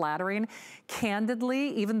ultra flattering.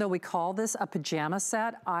 Candidly, even though we call this a pajama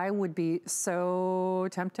set, I would be so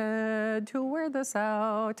tempted to wear this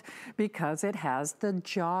out because it has the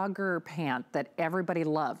jogger pant that everybody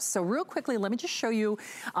loves. So real quickly, let me just show you,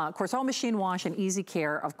 of course, all machine wash and easy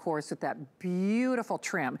care, of course, with that beautiful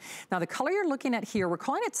trim. Now, the color you're looking at here, we're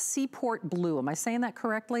calling it Seaport Blue. Am I saying that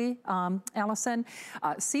correctly, Allison?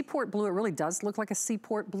 Seaport Blue, it really does look like a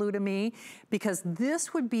seaport blue to me, because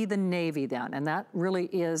this would be the navy then, and that really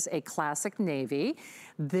is a classic navy.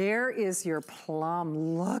 There is your plum.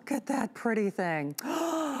 Look at that pretty thing.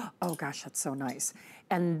 Oh gosh, that's so nice.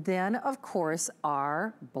 And then, of course,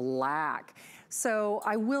 our black. So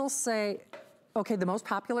I will say, okay, the most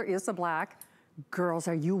popular is the black. Girls,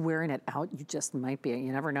 are you wearing it out? You just might be,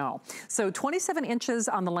 you never know. So 27 inches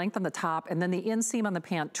on the length on the top, and then the inseam on the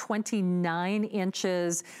pant, 29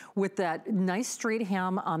 inches with that nice straight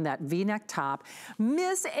hem on that V-neck top.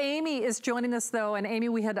 Miss Amy is joining us though, and Amy,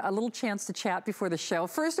 we had a little chance to chat before the show.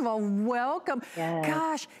 First of all, welcome. Yes.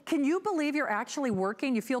 Gosh, can you believe you're actually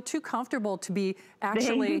working? You feel too comfortable to be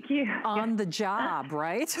actually on the job,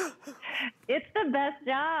 right? It's the best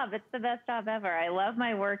job. It's the best job ever. I love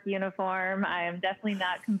my work uniform. I am definitely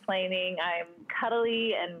not complaining. I'm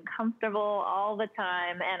cuddly and comfortable all the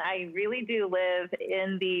time. And I really do live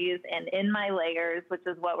in these and in my layers, which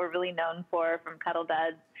is what we're really known for from Cuddle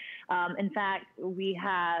Duds. In fact, we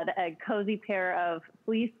had a cozy pair of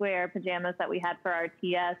fleece wear pajamas that we had for our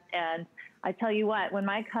TS. And I tell you what, when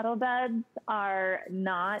my Cuddle Duds are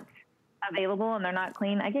not available and they're not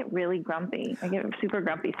clean, I get really grumpy. I get super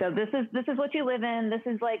grumpy. So this is what you live in. This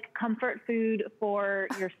is like comfort food for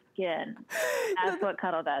your skin. That's what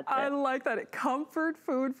Cuddle Duds is. I like that. Comfort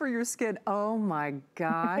food for your skin. Oh my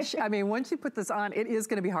gosh. I mean, once you put this on, it is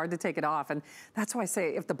going to be hard to take it off. And that's why I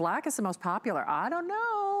say, if the black is the most popular, I don't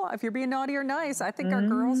know if you're being naughty or nice. I think our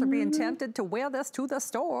girls are being tempted to wear this to the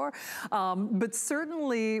store. But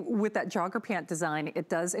certainly with that jogger pant design, it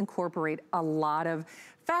does incorporate a lot of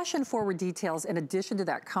fashion-forward details in addition to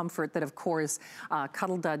that comfort that, of course,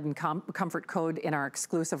 Cuddle Dud and Comfort Code in our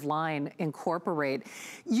exclusive line incorporate.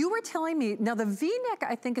 You were telling me, now the V-neck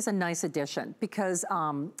I think is a nice addition because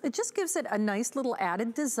it just gives it a nice little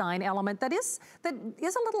added design element that is a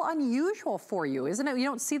little unusual for you, isn't it? You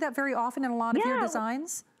don't see that very often in a lot of your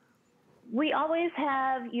designs. We always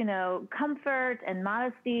have, you know, comfort and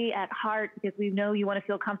modesty at heart because we know you want to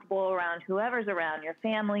feel comfortable around whoever's around, your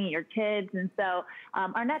family, your kids. And so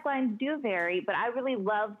our necklines do vary, but I really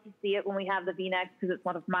love to see it when we have the V-necks because it's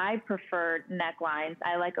one of my preferred necklines.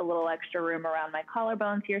 I like a little extra room around my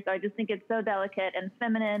collarbones here. So I just think it's so delicate and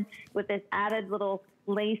feminine with this added little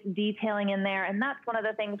lace detailing in there. And that's one of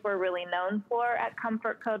the things we're really known for at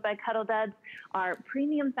Comfort Code by Cuddle Duds, our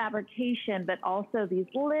premium fabrication, but also these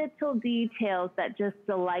little details that just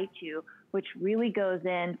delight you, which really goes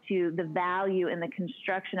into the value in the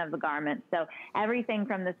construction of the garment. So everything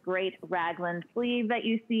from this great raglan sleeve that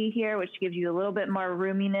you see here, which gives you a little bit more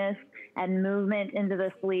roominess and movement into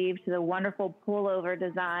the sleeve, to the wonderful pullover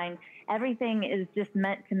design. Everything is just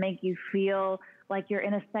meant to make you feel like you're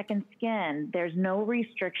in a second skin. There's no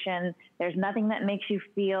restriction. There's nothing that makes you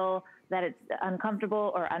feel that it's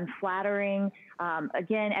uncomfortable or unflattering.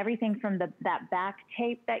 Again, everything from that back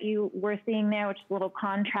tape that you were seeing there, which is a little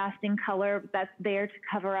contrasting color, that's there to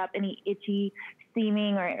cover up any itchy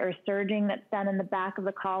seaming or surging that's done in the back of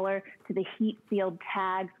the collar, to the heat-sealed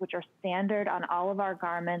tags, which are standard on all of our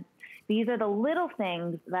garments. These are the little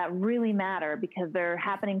things that really matter because they're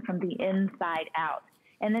happening from the inside out.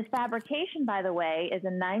 And this fabrication, by the way, is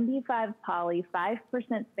a 95 poly, 5%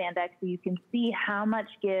 spandex, so you can see how much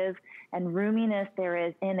give and roominess there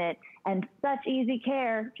is in it. And such easy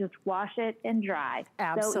care, just wash it and dry.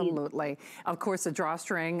 Absolutely. So of course, the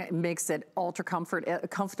drawstring makes it ultra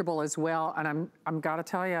comfortable as well. And I'm gotta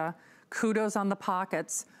tell you, kudos on the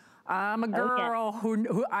pockets. I'm a girl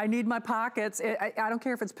who I need my pockets. I don't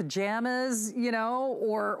care if it's pajamas, you know,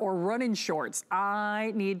 or running shorts.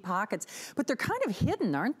 I need pockets. But they're kind of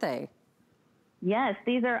hidden, aren't they? Yes,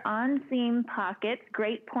 these are on-seam pockets.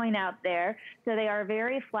 Great point out there. So they are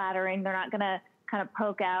very flattering. They're not going to kind of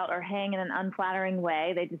poke out or hang in an unflattering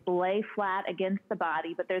way. They just lay flat against the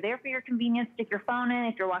body, but they're there for your convenience. Stick your phone in.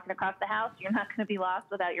 If you're walking across the house, you're not going to be lost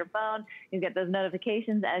without your phone. You get those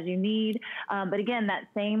notifications as you need. But again, that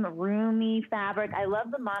same roomy fabric. I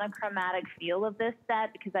love the monochromatic feel of this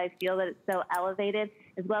set because I feel that it's so elevated,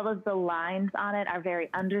 as well as the lines on it are very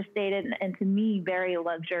understated and to me, very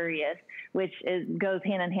luxurious, which goes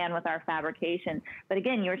hand in hand with our fabrication. But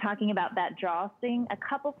again, you were talking about that drawstring. A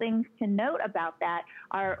couple things to note about that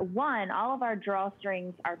are, one, all of our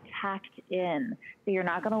drawstrings are tacked in. So you're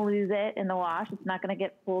not going to lose it in the wash. It's not going to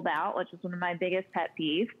get pulled out, which is one of my biggest pet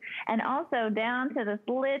peeves. And also down to this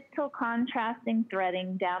little contrasting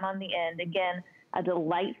threading down on the end. Again, a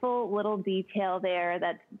delightful little detail there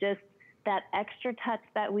that's just that extra touch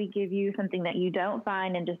that we give you, something that you don't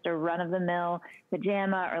find in just a run-of-the-mill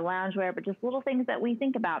pajama or loungewear, but just little things that we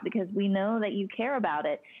think about because we know that you care about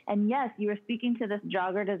it. And yes, you were speaking to this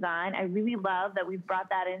jogger design. I really love that we've brought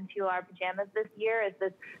that into our pajamas this year, is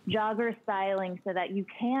this jogger styling so that you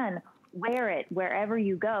can wear it wherever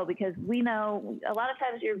you go, because we know a lot of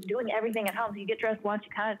times you're doing everything at home. So you get dressed once,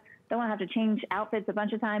 you kind of don't want to have to change outfits a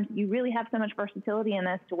bunch of times. You really have so much versatility in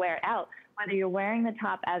this to wear it out, whether you're wearing the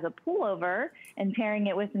top as a pullover and pairing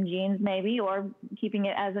it with some jeans maybe, or keeping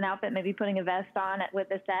it as an outfit, maybe putting a vest on it with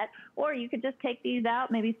a set, or you could just take these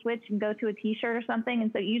out, maybe switch and go to a t-shirt or something.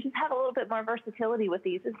 And so you just have a little bit more versatility with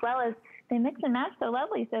these, as well as they mix and match so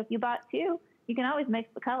lovely. So if you bought two, you can always mix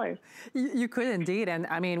the colors. You could indeed. And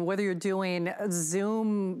I mean, whether you're doing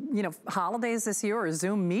Zoom, you know, holidays this year or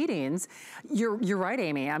Zoom meetings, you're right,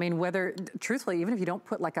 Amy. I mean, whether, truthfully, even if you don't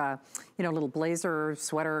put like a, you know, little blazer,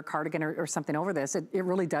 sweater, cardigan or something over this, it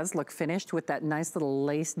really does look finished with that nice little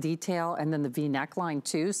lace detail and then the V neckline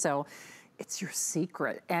too. So it's your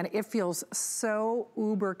secret, and it feels so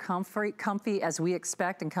uber comfy as we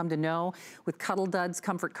expect and come to know with Cuddle Duds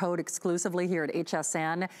Comfort Code exclusively here at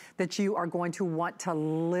HSN, that you are going to want to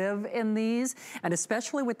live in these, and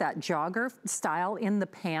especially with that jogger style in the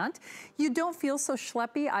pant, you don't feel so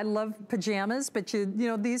schleppy. I love pajamas, but you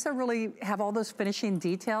know, these are really have all those finishing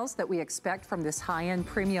details that we expect from this high-end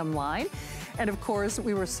premium line. And of course,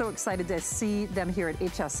 we were so excited to see them here at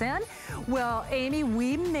HSN. Well, Amy,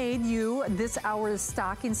 we made you this hour's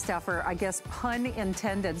stocking stuffer, I guess pun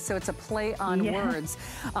intended, so it's a play on words.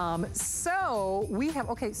 So we have,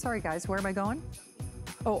 okay, sorry guys, where am I going?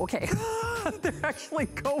 Oh, okay. They're actually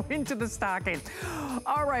going to the stocking.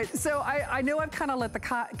 All right, so I know I've kind of let the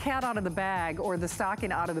cat out of the bag, or the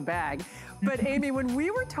stocking out of the bag, but Amy, when we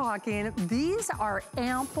were talking, these are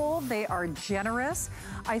ample, they are generous.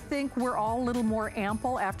 I think we're all a little more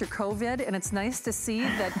ample after COVID, and it's nice to see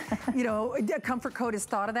that, you know, Comfort Code has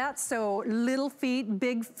thought of that. So little feet,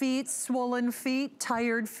 big feet, swollen feet,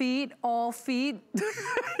 tired feet, all feet.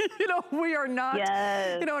 You know, we are not,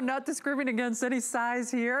 you know, not discriminating against any size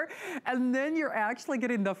here. And then you're actually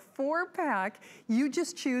getting the 4-pack. You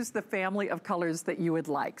just choose the family of colors that you would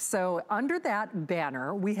like. So under that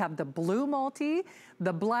banner, we have the blue multi,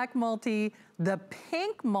 the black multi, the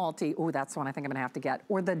pink multi. Oh, that's one I think I'm gonna have to get.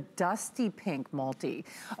 Or the dusty pink multi.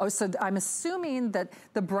 Oh, so I'm assuming that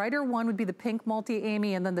the brighter one would be the pink multi,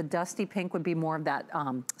 Amy, and then the dusty pink would be more of that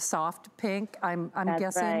soft pink, I'm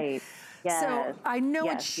guessing. Right. Yes. So I know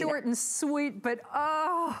it's short and sweet, but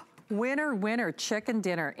oh, winner, winner, chicken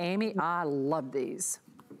dinner. Amy, I love these.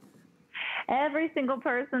 Every single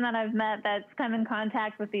person that I've met that's come in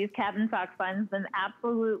contact with these cabin socks finds them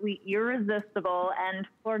absolutely irresistible, and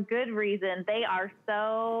for good reason. They are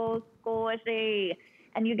so squishy.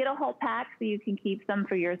 And you get a whole pack so you can keep some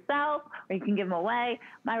for yourself, or you can give them away.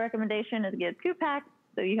 My recommendation is to get 2 packs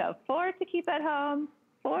so you have 4 to keep at home,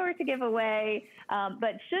 4 to give away.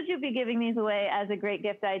 But should you be giving these away as a great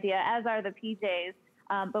gift idea, as are the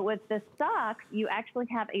PJs. But with the socks, you actually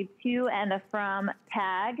have a to and a from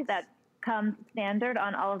tag that comes standard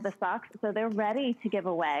on all of the socks, so they're ready to give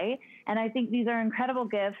away. And I think these are incredible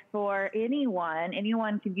gifts for anyone.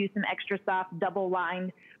 Anyone could use some extra soft,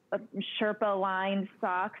 double-lined, Sherpa-lined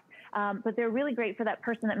socks, but they're really great for that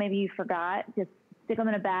person that maybe you forgot. Just stick them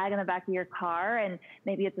in a bag in the back of your car, and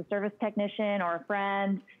maybe it's a service technician or a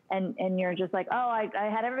friend, and you're just like, oh, I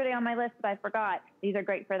had everybody on my list, but I forgot. These are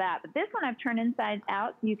great for that. But this one I've turned inside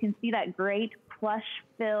out, so you can see that great plush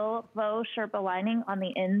fill faux Sherpa lining on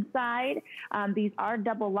the inside. These are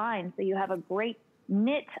double lined, so you have a great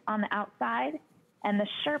knit on the outside and the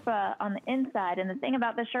Sherpa on the inside. And the thing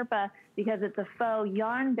about the Sherpa, because it's a faux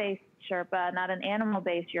yarn-based Sherpa, not an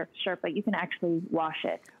animal-based Sherpa, you can actually wash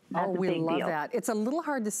it. That's we love deal. that. It's a little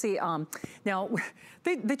hard to see. Now,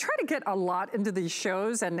 they try to get a lot into these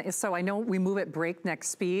shows, and so I know we move at breakneck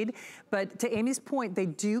speed, but to Amy's point, they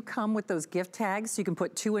do come with those gift tags, so you can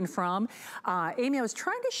put to and from. Amy, I was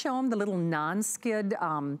trying to show them the little non-skid,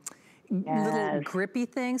 little grippy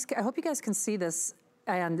things. I hope you guys can see this,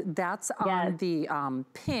 and that's on the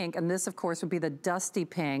pink, and this, of course, would be the dusty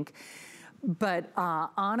pink. But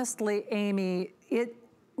honestly, Amy, it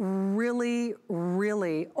really,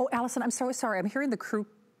 really, oh, Allison, I'm so sorry. I'm hearing the crew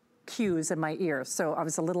cues in my ear. So I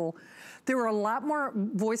was a little, there were a lot more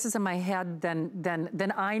voices in my head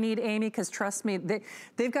than I need, Amy, because trust me,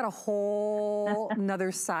 they've got a whole another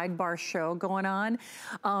sidebar show going on.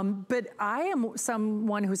 But I am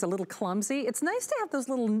someone who's a little clumsy. It's nice to have those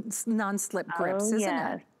little non-slip grips, isn't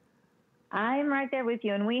it? I'm right there with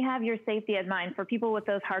you, and we have your safety in mind. For people with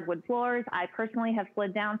those hardwood floors, I personally have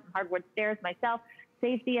slid down some hardwood stairs myself.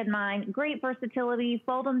 Safety in mind, great versatility,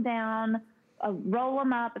 fold them down, roll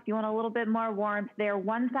them up if you want a little bit more warmth. They're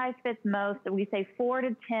one size fits most. We say 4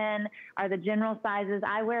 to 10 are the general sizes.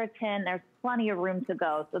 I wear a 10. There's plenty of room to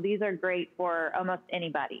go. So these are great for almost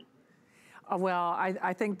anybody. Well,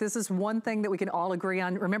 I think this is one thing that we can all agree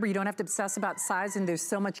on. Remember, you don't have to obsess about size, and there's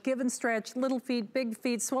so much give and stretch, little feet, big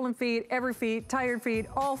feet, swollen feet, every feet, tired feet,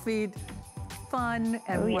 all feet, fun,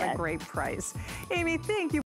 and what a great price. Amy, thank you.